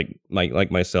people,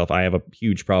 like myself. I have a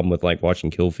huge problem with like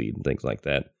watching kill feed and things like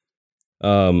that.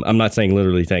 I'm not saying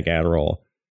literally take Adderall,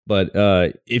 but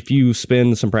if you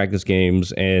spend some practice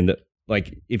games and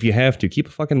like if you have to, keep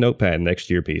a fucking notepad next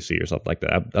to your PC or something like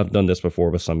that. I've done this before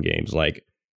with some games, like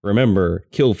remember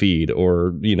kill feed,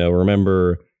 or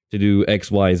remember to do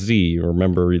XYZ, or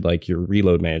remember like your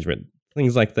reload management,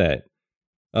 things like that.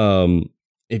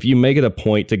 If you make it a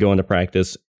point to go into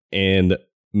practice and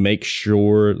make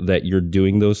sure that you're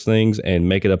doing those things, and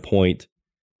make it a point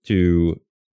to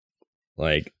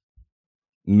like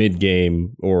mid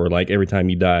game or like every time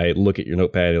you die, look at your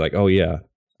notepad, you're like, oh yeah,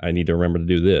 I need to remember to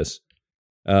do this,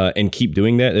 and keep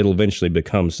doing that, it'll eventually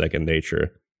become second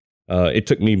nature. It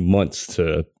took me months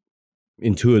to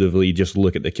intuitively just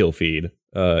look at the kill feed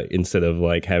instead of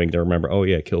like having to remember, oh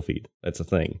yeah, kill feed. That's a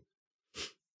thing.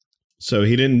 So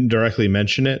he didn't directly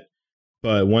mention it,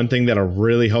 but one thing that'll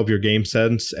really help your game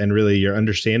sense and really your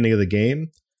understanding of the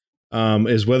game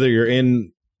is whether you're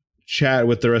in chat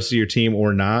with the rest of your team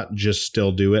or not, just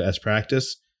still do it as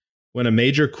practice. When a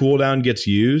major cooldown gets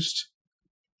used,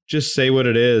 just say what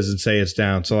it is and say it's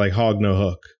down. So like Hog no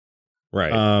hook.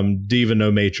 Right. Diva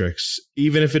no matrix.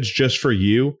 Even if it's just for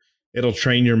you, it'll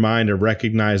train your mind to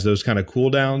recognize those kind of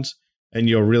cooldowns, and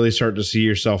you'll really start to see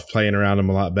yourself playing around them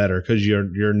a lot better because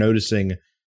you're noticing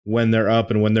when they're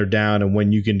up and when they're down and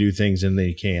when you can do things and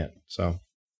they can't. So,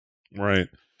 right.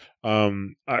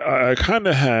 I kind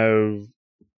of have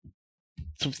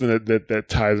something that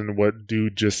ties into what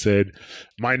Dude just said.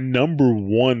 My number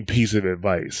one piece of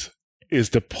advice is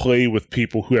to play with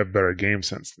people who have better game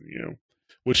sense than you,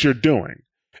 which you're doing.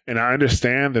 And I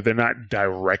understand that they're not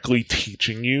directly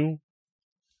teaching you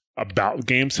about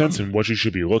game sense and what you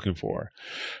should be looking for.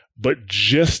 But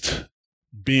just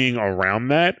being around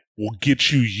that will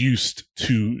get you used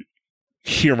to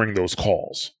hearing those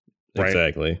calls. Right?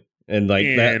 Exactly. And like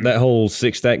that whole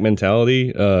 6-stack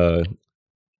mentality,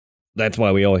 that's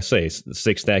why we always say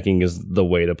 6-stacking is the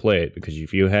way to play it. Because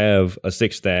if you have a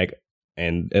 6-stack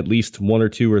and at least 1 or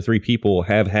 2 or 3 people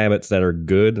have habits that are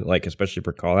good, like especially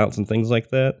for callouts and things like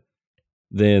that,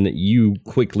 then you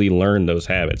quickly learn those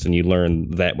habits and you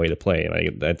learn that way to play.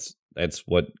 Like that's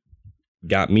what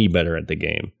got me better at the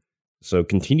game. So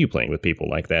continue playing with people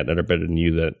like that are better than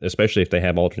you, that especially if they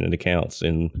have alternate accounts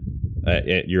in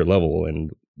at your level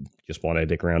and just want to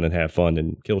dick around and have fun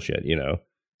and kill shit. You know,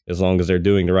 as long as they're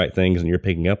doing the right things and you're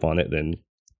picking up on it, then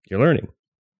you're learning.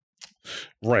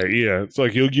 Right. Yeah. It's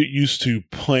like you'll get used to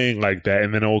playing like that,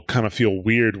 and then it'll kind of feel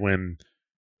weird when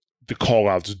the call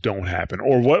outs don't happen.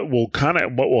 Or what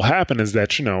will happen is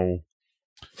that, you know,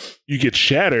 you get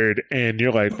shattered and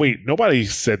you're like, wait, nobody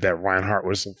said that Reinhardt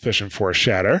was fishing for a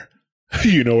shatter.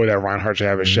 You know, where that Reinhardt should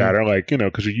have a shatter, like, you know,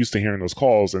 because you're used to hearing those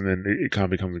calls, and then it kind of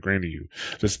becomes ingrained to you.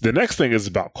 The next thing is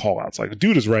about call outs. Like,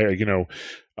 Dude is right. Like, you know,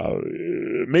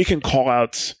 making call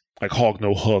outs like Hog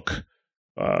no hook,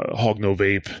 Hog no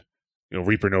vape, you know,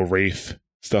 Reaper no wraith,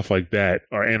 stuff like that,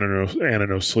 or Ana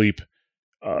no sleep,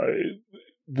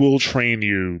 will train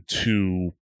you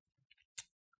to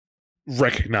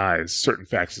recognize certain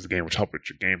facts of the game, which help with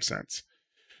your game sense.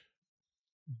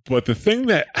 But the thing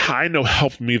that I know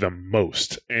helped me the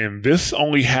most, and this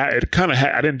only I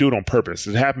didn't do it on purpose.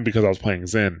 It happened because I was playing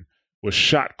Zen, was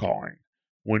shot calling.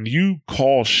 When you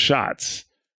call shots,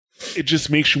 it just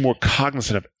makes you more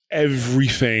cognizant of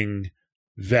everything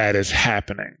that is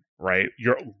happening, right?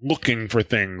 You're looking for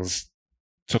things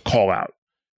to call out.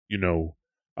 You know,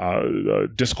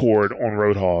 Discord on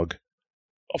Roadhog,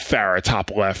 Pharah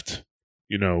top left,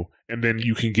 you know, and then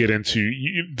you can get into,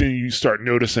 then you start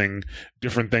noticing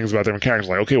different things about different characters.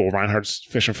 Like, okay, well, Reinhardt's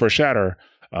fishing for a shatter.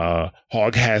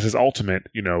 Hog has his ultimate,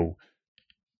 you know,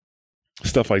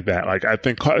 stuff like that. Like, I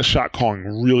think shot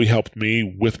calling really helped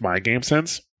me with my game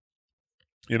sense.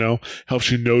 You know,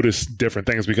 helps you notice different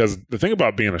things, because the thing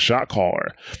about being a shot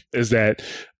caller is that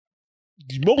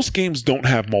most games don't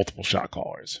have multiple shot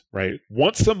callers, right?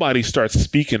 Once somebody starts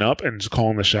speaking up and just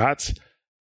calling the shots,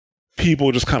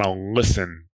 people just kind of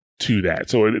listen to that.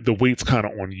 So the weight's kind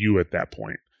of on you at that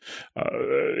point.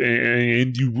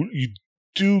 And you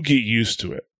do get used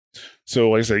to it.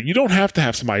 So like I said, you don't have to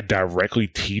have somebody directly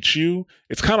teach you.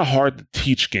 It's kind of hard to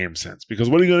teach game sense, because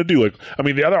what are you going to do? Like, I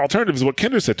mean, the other alternative is what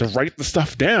Kendra said, to write the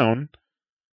stuff down,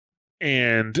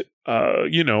 and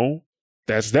you know,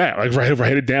 that's that. Like,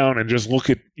 write it down and just look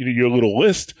at, you know, your little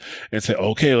list and say,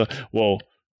 okay, well,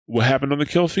 what happened on the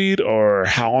kill feed, or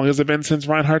how long has it been since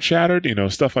Reinhardt shattered? You know,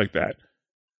 stuff like that.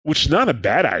 Which is not a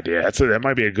bad idea. That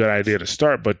might be a good idea to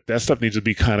start, but that stuff needs to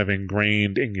be kind of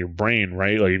ingrained in your brain,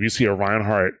 right? Like, if you see a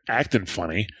Reinhardt acting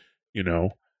funny, you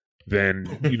know,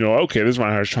 then you know, okay, this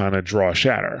Reinhardt's trying to draw a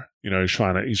shatter. You know, he's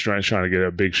trying to get a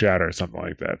big shatter or something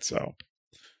like that. So,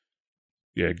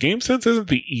 yeah, game sense isn't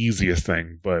the easiest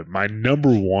thing, but my number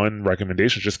one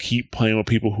recommendation is just keep playing with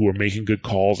people who are making good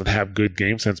calls and have good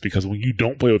game sense, because when you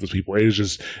don't play with those people, it is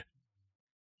just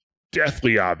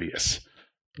deathly obvious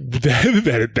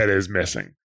that is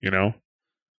missing, you know?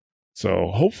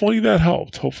 So hopefully that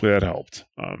helped.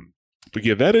 But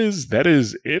yeah, that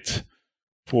is it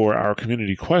for our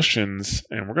community questions,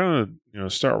 and we're gonna, you know,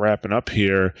 start wrapping up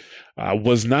here. I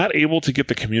was not able to get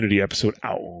the community episode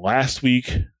out last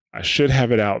week. I should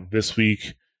have it out this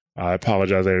week. I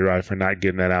apologize, everybody, for not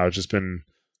getting that out. It's just been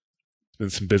been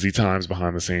some busy times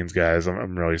behind the scenes, guys.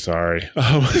 I'm really sorry.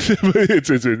 It's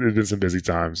been some busy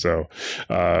times. So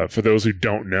for those who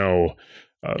don't know,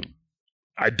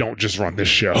 I don't just run this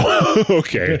show.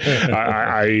 Okay,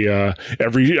 I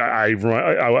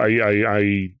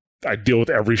deal with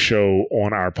every show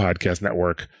on our podcast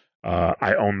network.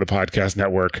 I own the podcast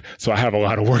network, so I have a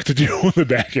lot of work to do on the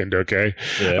back end. Okay,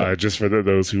 just for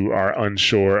those who are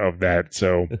unsure of that.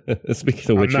 So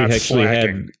speaking of which, we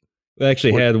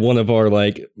actually had one of our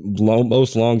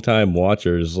most longtime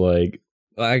watchers. I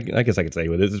guess I could say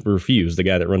with it, Refuse, the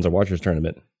guy that runs our Watchers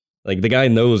tournament. The guy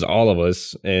knows all of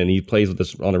us, and he plays with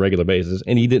us on a regular basis,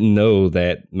 and he didn't know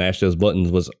that Mash Those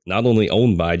Buttons was not only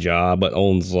owned by Ja, but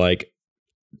owns 8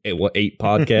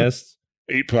 podcasts.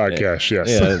 8 podcasts, yes.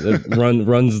 Yeah,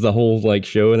 runs the whole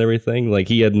show and everything.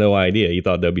 He had no idea. He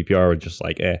thought WPR was just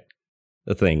a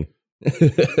thing.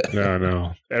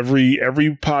 No. Every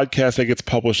podcast that gets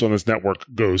published on this network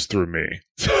goes through me.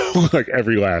 So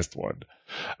every last one.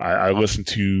 I listen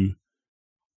to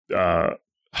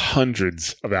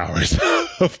hundreds of hours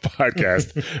of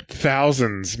podcasts,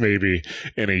 thousands maybe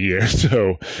in a year.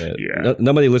 So yeah.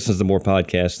 Nobody listens to more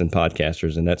podcasts than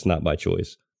podcasters, and that's not by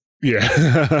choice. Yeah.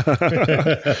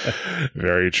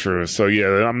 Very true. So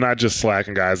yeah, I'm not just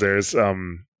slacking, guys. There's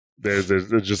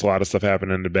just a lot of stuff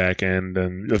happening in the back end,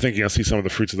 and I think you'll see some of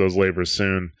the fruits of those labors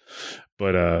soon.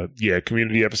 But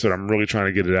community episode, I'm really trying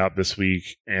to get it out this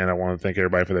week, and I want to thank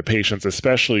everybody for their patience,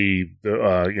 especially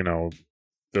the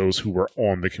those who were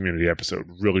on the community episode.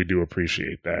 Really do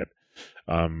appreciate that.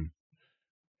 And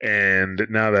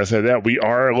now that I said that, we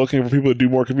are looking for people to do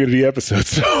more community episodes.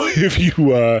 So if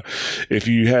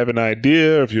you have an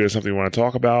idea, if you have something you want to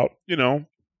talk about, feel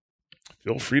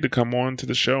free to come on to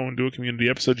the show and do a community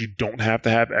episode. You don't have to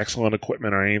have excellent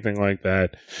equipment or anything like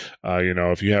that.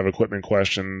 If you have equipment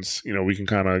questions, we can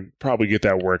kind of probably get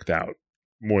that worked out.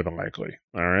 More than likely.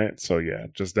 All right. So yeah,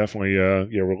 just definitely,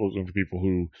 we're looking for people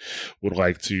who would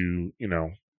like to,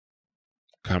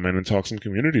 come in and talk some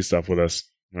community stuff with us.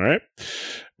 All right.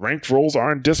 Ranked roles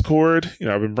are in Discord.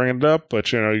 I've been bringing it up,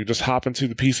 but you just hop into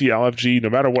the PC LFG, no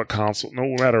matter what console,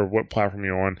 no matter what platform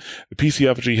you're on. The PC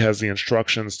LFG has the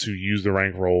instructions to use the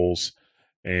ranked roles,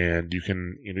 and you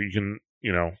can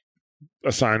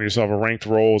assign yourself a ranked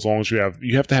role as long as you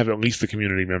have to have at least the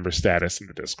community member status in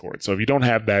the Discord. So if you don't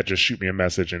have that, just shoot me a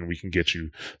message and we can get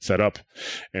you set up,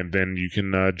 and then you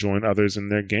can join others in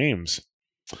their games.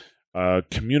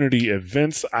 Community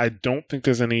events, I don't think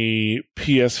there's any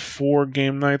PS4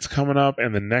 game nights coming up,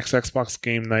 and the next Xbox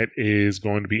game night is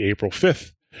going to be April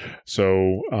 5th.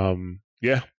 So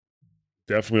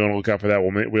definitely want to look out for that.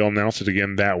 We'll announce it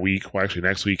again that week, well actually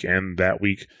next week and that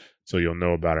week, so you'll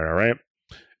know about it. All right.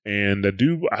 And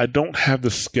I don't have the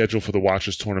schedule for the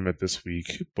Watchers tournament this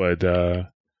week, but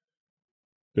they're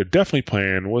definitely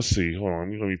playing. Let's see. Hold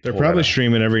on. They're probably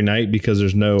streaming every night because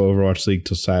there's no Overwatch League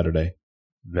till Saturday.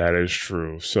 That is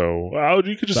true. So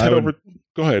you could just head over.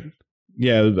 Go ahead.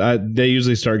 Yeah, they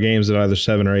usually start games at either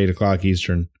 7 or 8 o'clock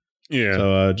Eastern. Yeah.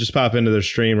 So just pop into their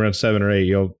stream around 7 or 8.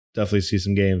 You'll definitely see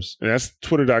some games. And that's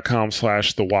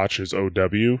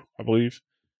twitter.com/thewatchersow, I believe.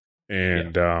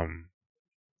 And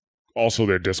also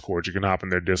their Discord. You can hop in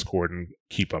their Discord and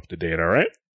keep up to date. All right.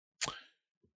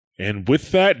 And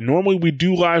with that, normally we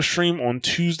do live stream on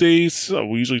Tuesdays.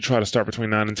 We usually try to start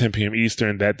between 9 and 10 p.m.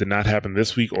 Eastern. That did not happen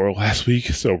this week or last week.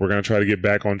 So we're going to try to get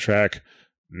back on track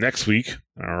next week.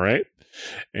 All right.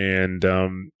 And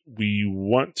we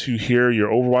want to hear your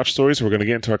Overwatch stories. So we're going to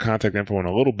get into our contact info in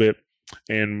a little bit.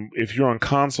 And if you're on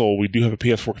console, we do have a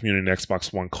PS4 community and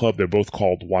Xbox One club. They're both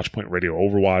called Watchpoint Radio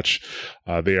Overwatch.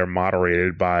 They are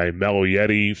moderated by Mellow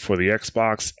Yeti for the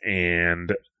Xbox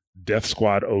and Death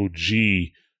Squad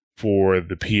OG for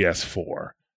the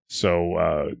PS4.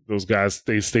 So those guys,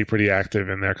 they stay pretty active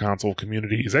in their console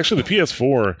communities. Actually, the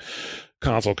PS4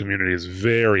 console community is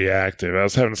very active. I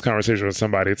was having this conversation with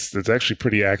somebody. It's actually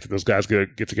pretty active. Those guys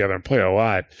get together and play a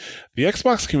lot. The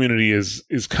Xbox community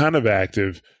is kind of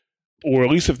active. Or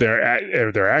at least if they're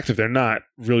active, they're not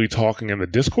really talking in the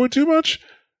Discord too much.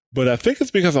 But I think it's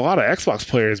because a lot of Xbox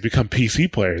players become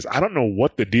PC players. I don't know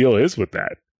what the deal is with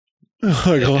that.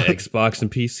 Xbox and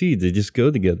PC, they just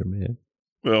go together, man.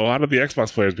 Well, a lot of the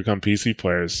Xbox players become PC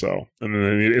players, so and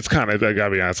then it's kind of, I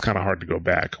gotta be honest, it's kind of hard to go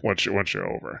back once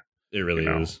you're over. It really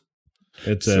is.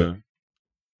 It's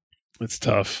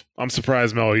tough. I'm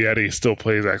surprised Mellow Yeti still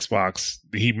plays Xbox.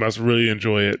 He must really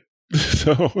enjoy it.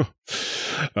 So,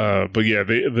 but yeah,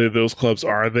 those clubs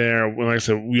are there. Like I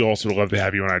said, we also would love to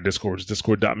have you on our Discord. It's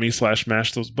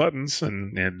discord.me/mashthosebuttons,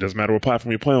 and it doesn't matter what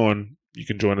platform you play on. You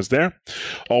can join us there.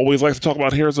 Always like to talk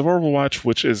about Heroes of Overwatch,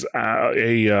 which is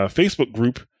a Facebook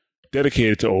group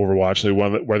dedicated to Overwatch. So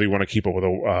whether you want to keep up with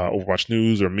Overwatch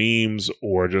news or memes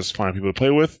or just find people to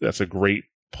play with, that's a great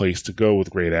place to go with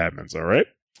great admins. All right.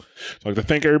 So I'd like to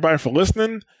thank everybody for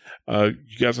listening. You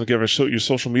guys want to give us your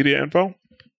social media info?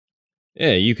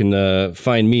 Yeah, you can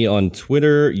find me on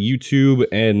Twitter, YouTube,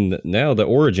 and now the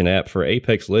Origin app for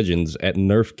Apex Legends at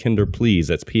Nerf Kinder Please.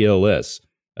 That's PLS.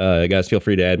 Guys, feel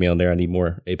free to add me on there. I need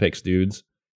more Apex dudes.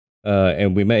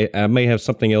 And I may have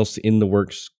something else in the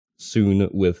works soon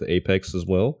with Apex as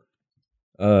well.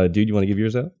 Dude, you want to give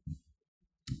yours out?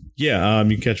 Yeah,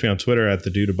 you can catch me on Twitter at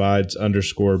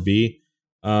thedudeabides_B.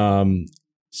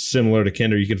 Similar to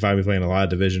Kinder, you can find me playing a lot of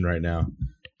Division right now.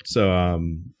 So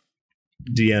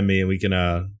DM me and we can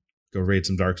go raid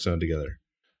some Darkstone together.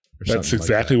 That's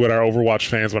exactly what our Overwatch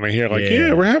fans want to hear. Like,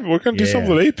 we're going to do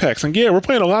something with Apex. And we're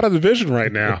playing a lot of Division right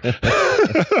now.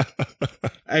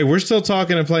 Hey, we're still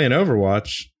talking and playing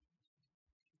Overwatch.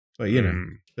 But,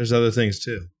 there's other things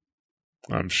too.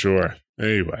 I'm sure.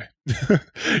 Anyway,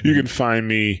 you can find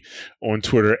me on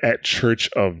Twitter at Church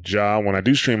of Ja. When I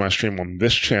do stream, I stream on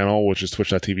this channel, which is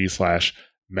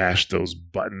twitch.tv/mash those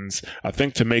buttons. I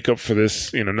think to make up for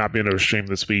this, not being able to stream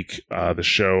this week, the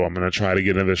show, I'm going to try to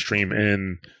get another stream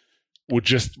in with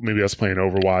just maybe us playing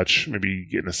Overwatch, maybe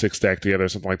getting a 6-stack together or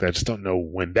something like that. I just don't know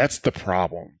when. That's the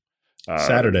problem.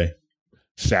 Saturday?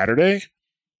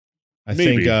 I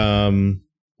think.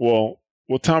 Well,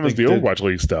 what time is the Overwatch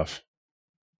League stuff?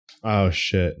 Oh,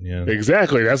 shit. Yeah.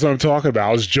 Exactly. That's what I'm talking about.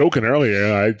 I was joking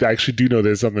earlier. I actually do know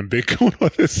there's something big going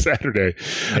on this Saturday.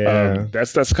 Yeah.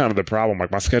 That's kind of the problem. Like,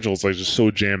 my schedule is just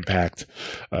so jam-packed.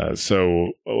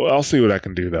 So I'll see what I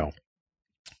can do, though.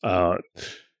 I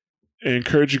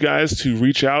encourage you guys to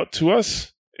reach out to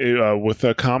us with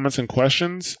comments and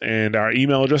questions. And our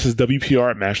email address is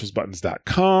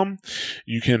wpr@mashthosebuttons.com.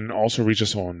 You can also reach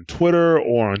us on Twitter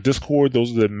or on Discord.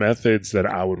 Those are the methods that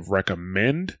I would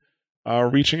recommend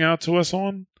reaching out to us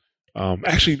on.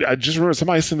 Actually, I just remember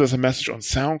somebody sent us a message on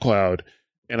SoundCloud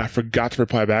and I forgot to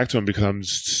reply back to him because I'm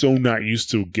so not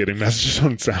used to getting messages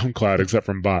on SoundCloud except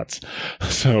from bots.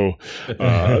 So, like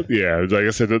I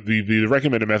said, the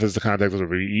recommended methods to contact us are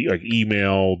like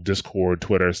email, Discord,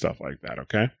 Twitter, stuff like that,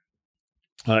 okay?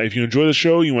 If you enjoy the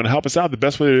show, you want to help us out, the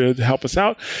best way to help us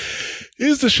out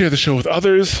is to share the show with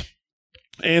others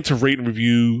and to rate and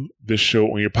review this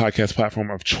show on your podcast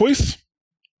platform of choice.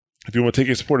 If you want to take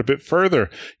your support a bit further,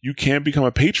 you can become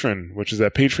a patron, which is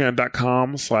at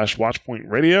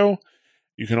patreon.com/watchpointradio.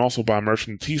 You can also buy merch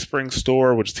from the Teespring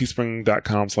store, which is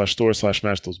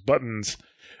teespring.com/store/mashthosebuttons.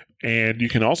 And you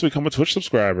can also become a Twitch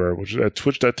subscriber, which is at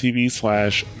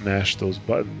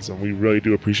twitch.tv/mashthosebuttons. And we really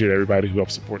do appreciate everybody who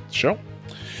helps support the show.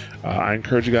 I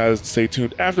encourage you guys to stay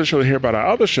tuned after the show to hear about our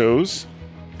other shows.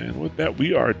 And with that,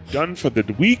 we are done for the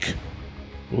week.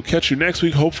 We'll catch you next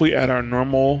week, hopefully at our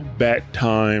normal bat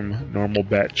time, normal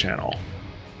bat channel.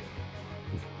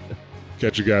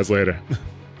 Catch you guys later.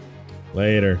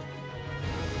 Later.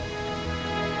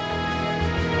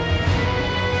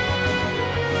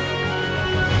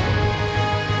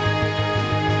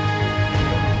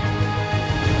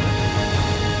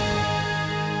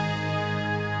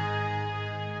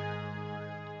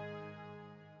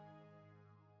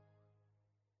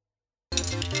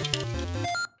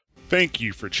 Thank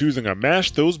you for choosing a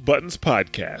Mash Those Buttons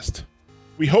podcast.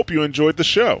 We hope you enjoyed the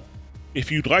show.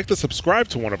 If you'd like to subscribe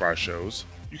to one of our shows,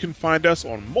 you can find us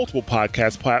on multiple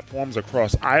podcast platforms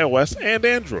across iOS and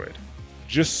Android.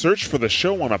 Just search for the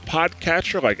show on a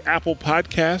podcatcher like Apple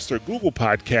Podcasts or Google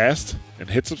Podcasts and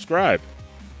hit subscribe.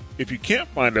 If you can't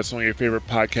find us on your favorite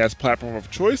podcast platform of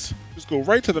choice, just go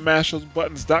right to the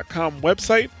mashthosebuttons.com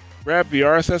website, grab the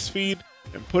RSS feed,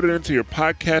 and put it into your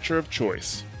podcatcher of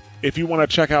choice. If you want to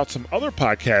check out some other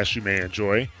podcasts you may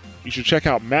enjoy, you should check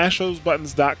out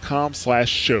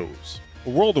mashthosebuttons.com/shows. For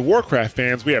World of Warcraft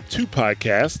fans, we have 2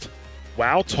 podcasts,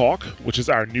 WoW Talk, which is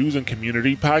our news and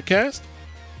community podcast,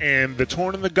 and The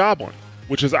Torn and the Goblin,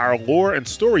 which is our lore and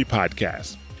story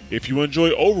podcast. If you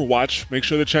enjoy Overwatch, make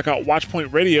sure to check out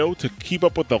Watchpoint Radio to keep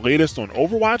up with the latest on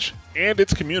Overwatch and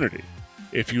its community.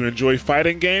 If you enjoy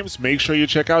fighting games, make sure you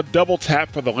check out Double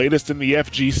Tap for the latest in the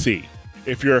FGC.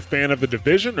 If you're a fan of The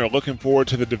Division or looking forward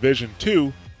to The Division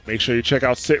 2, make sure you check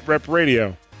out SitRep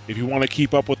Radio. If you want to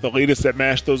keep up with the latest at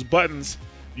Mash Those Buttons,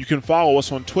 you can follow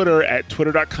us on Twitter at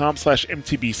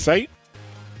twitter.com/mtbsite,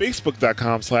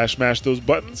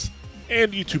 facebook.com/mashthosebuttons,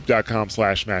 and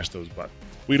youtube.com/mashthosebuttons.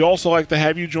 We'd also like to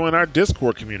have you join our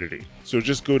Discord community. So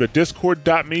just go to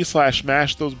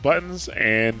discord.me/mashthosebuttons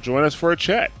and join us for a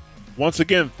chat. Once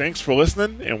again, thanks for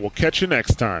listening, and we'll catch you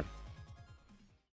next time.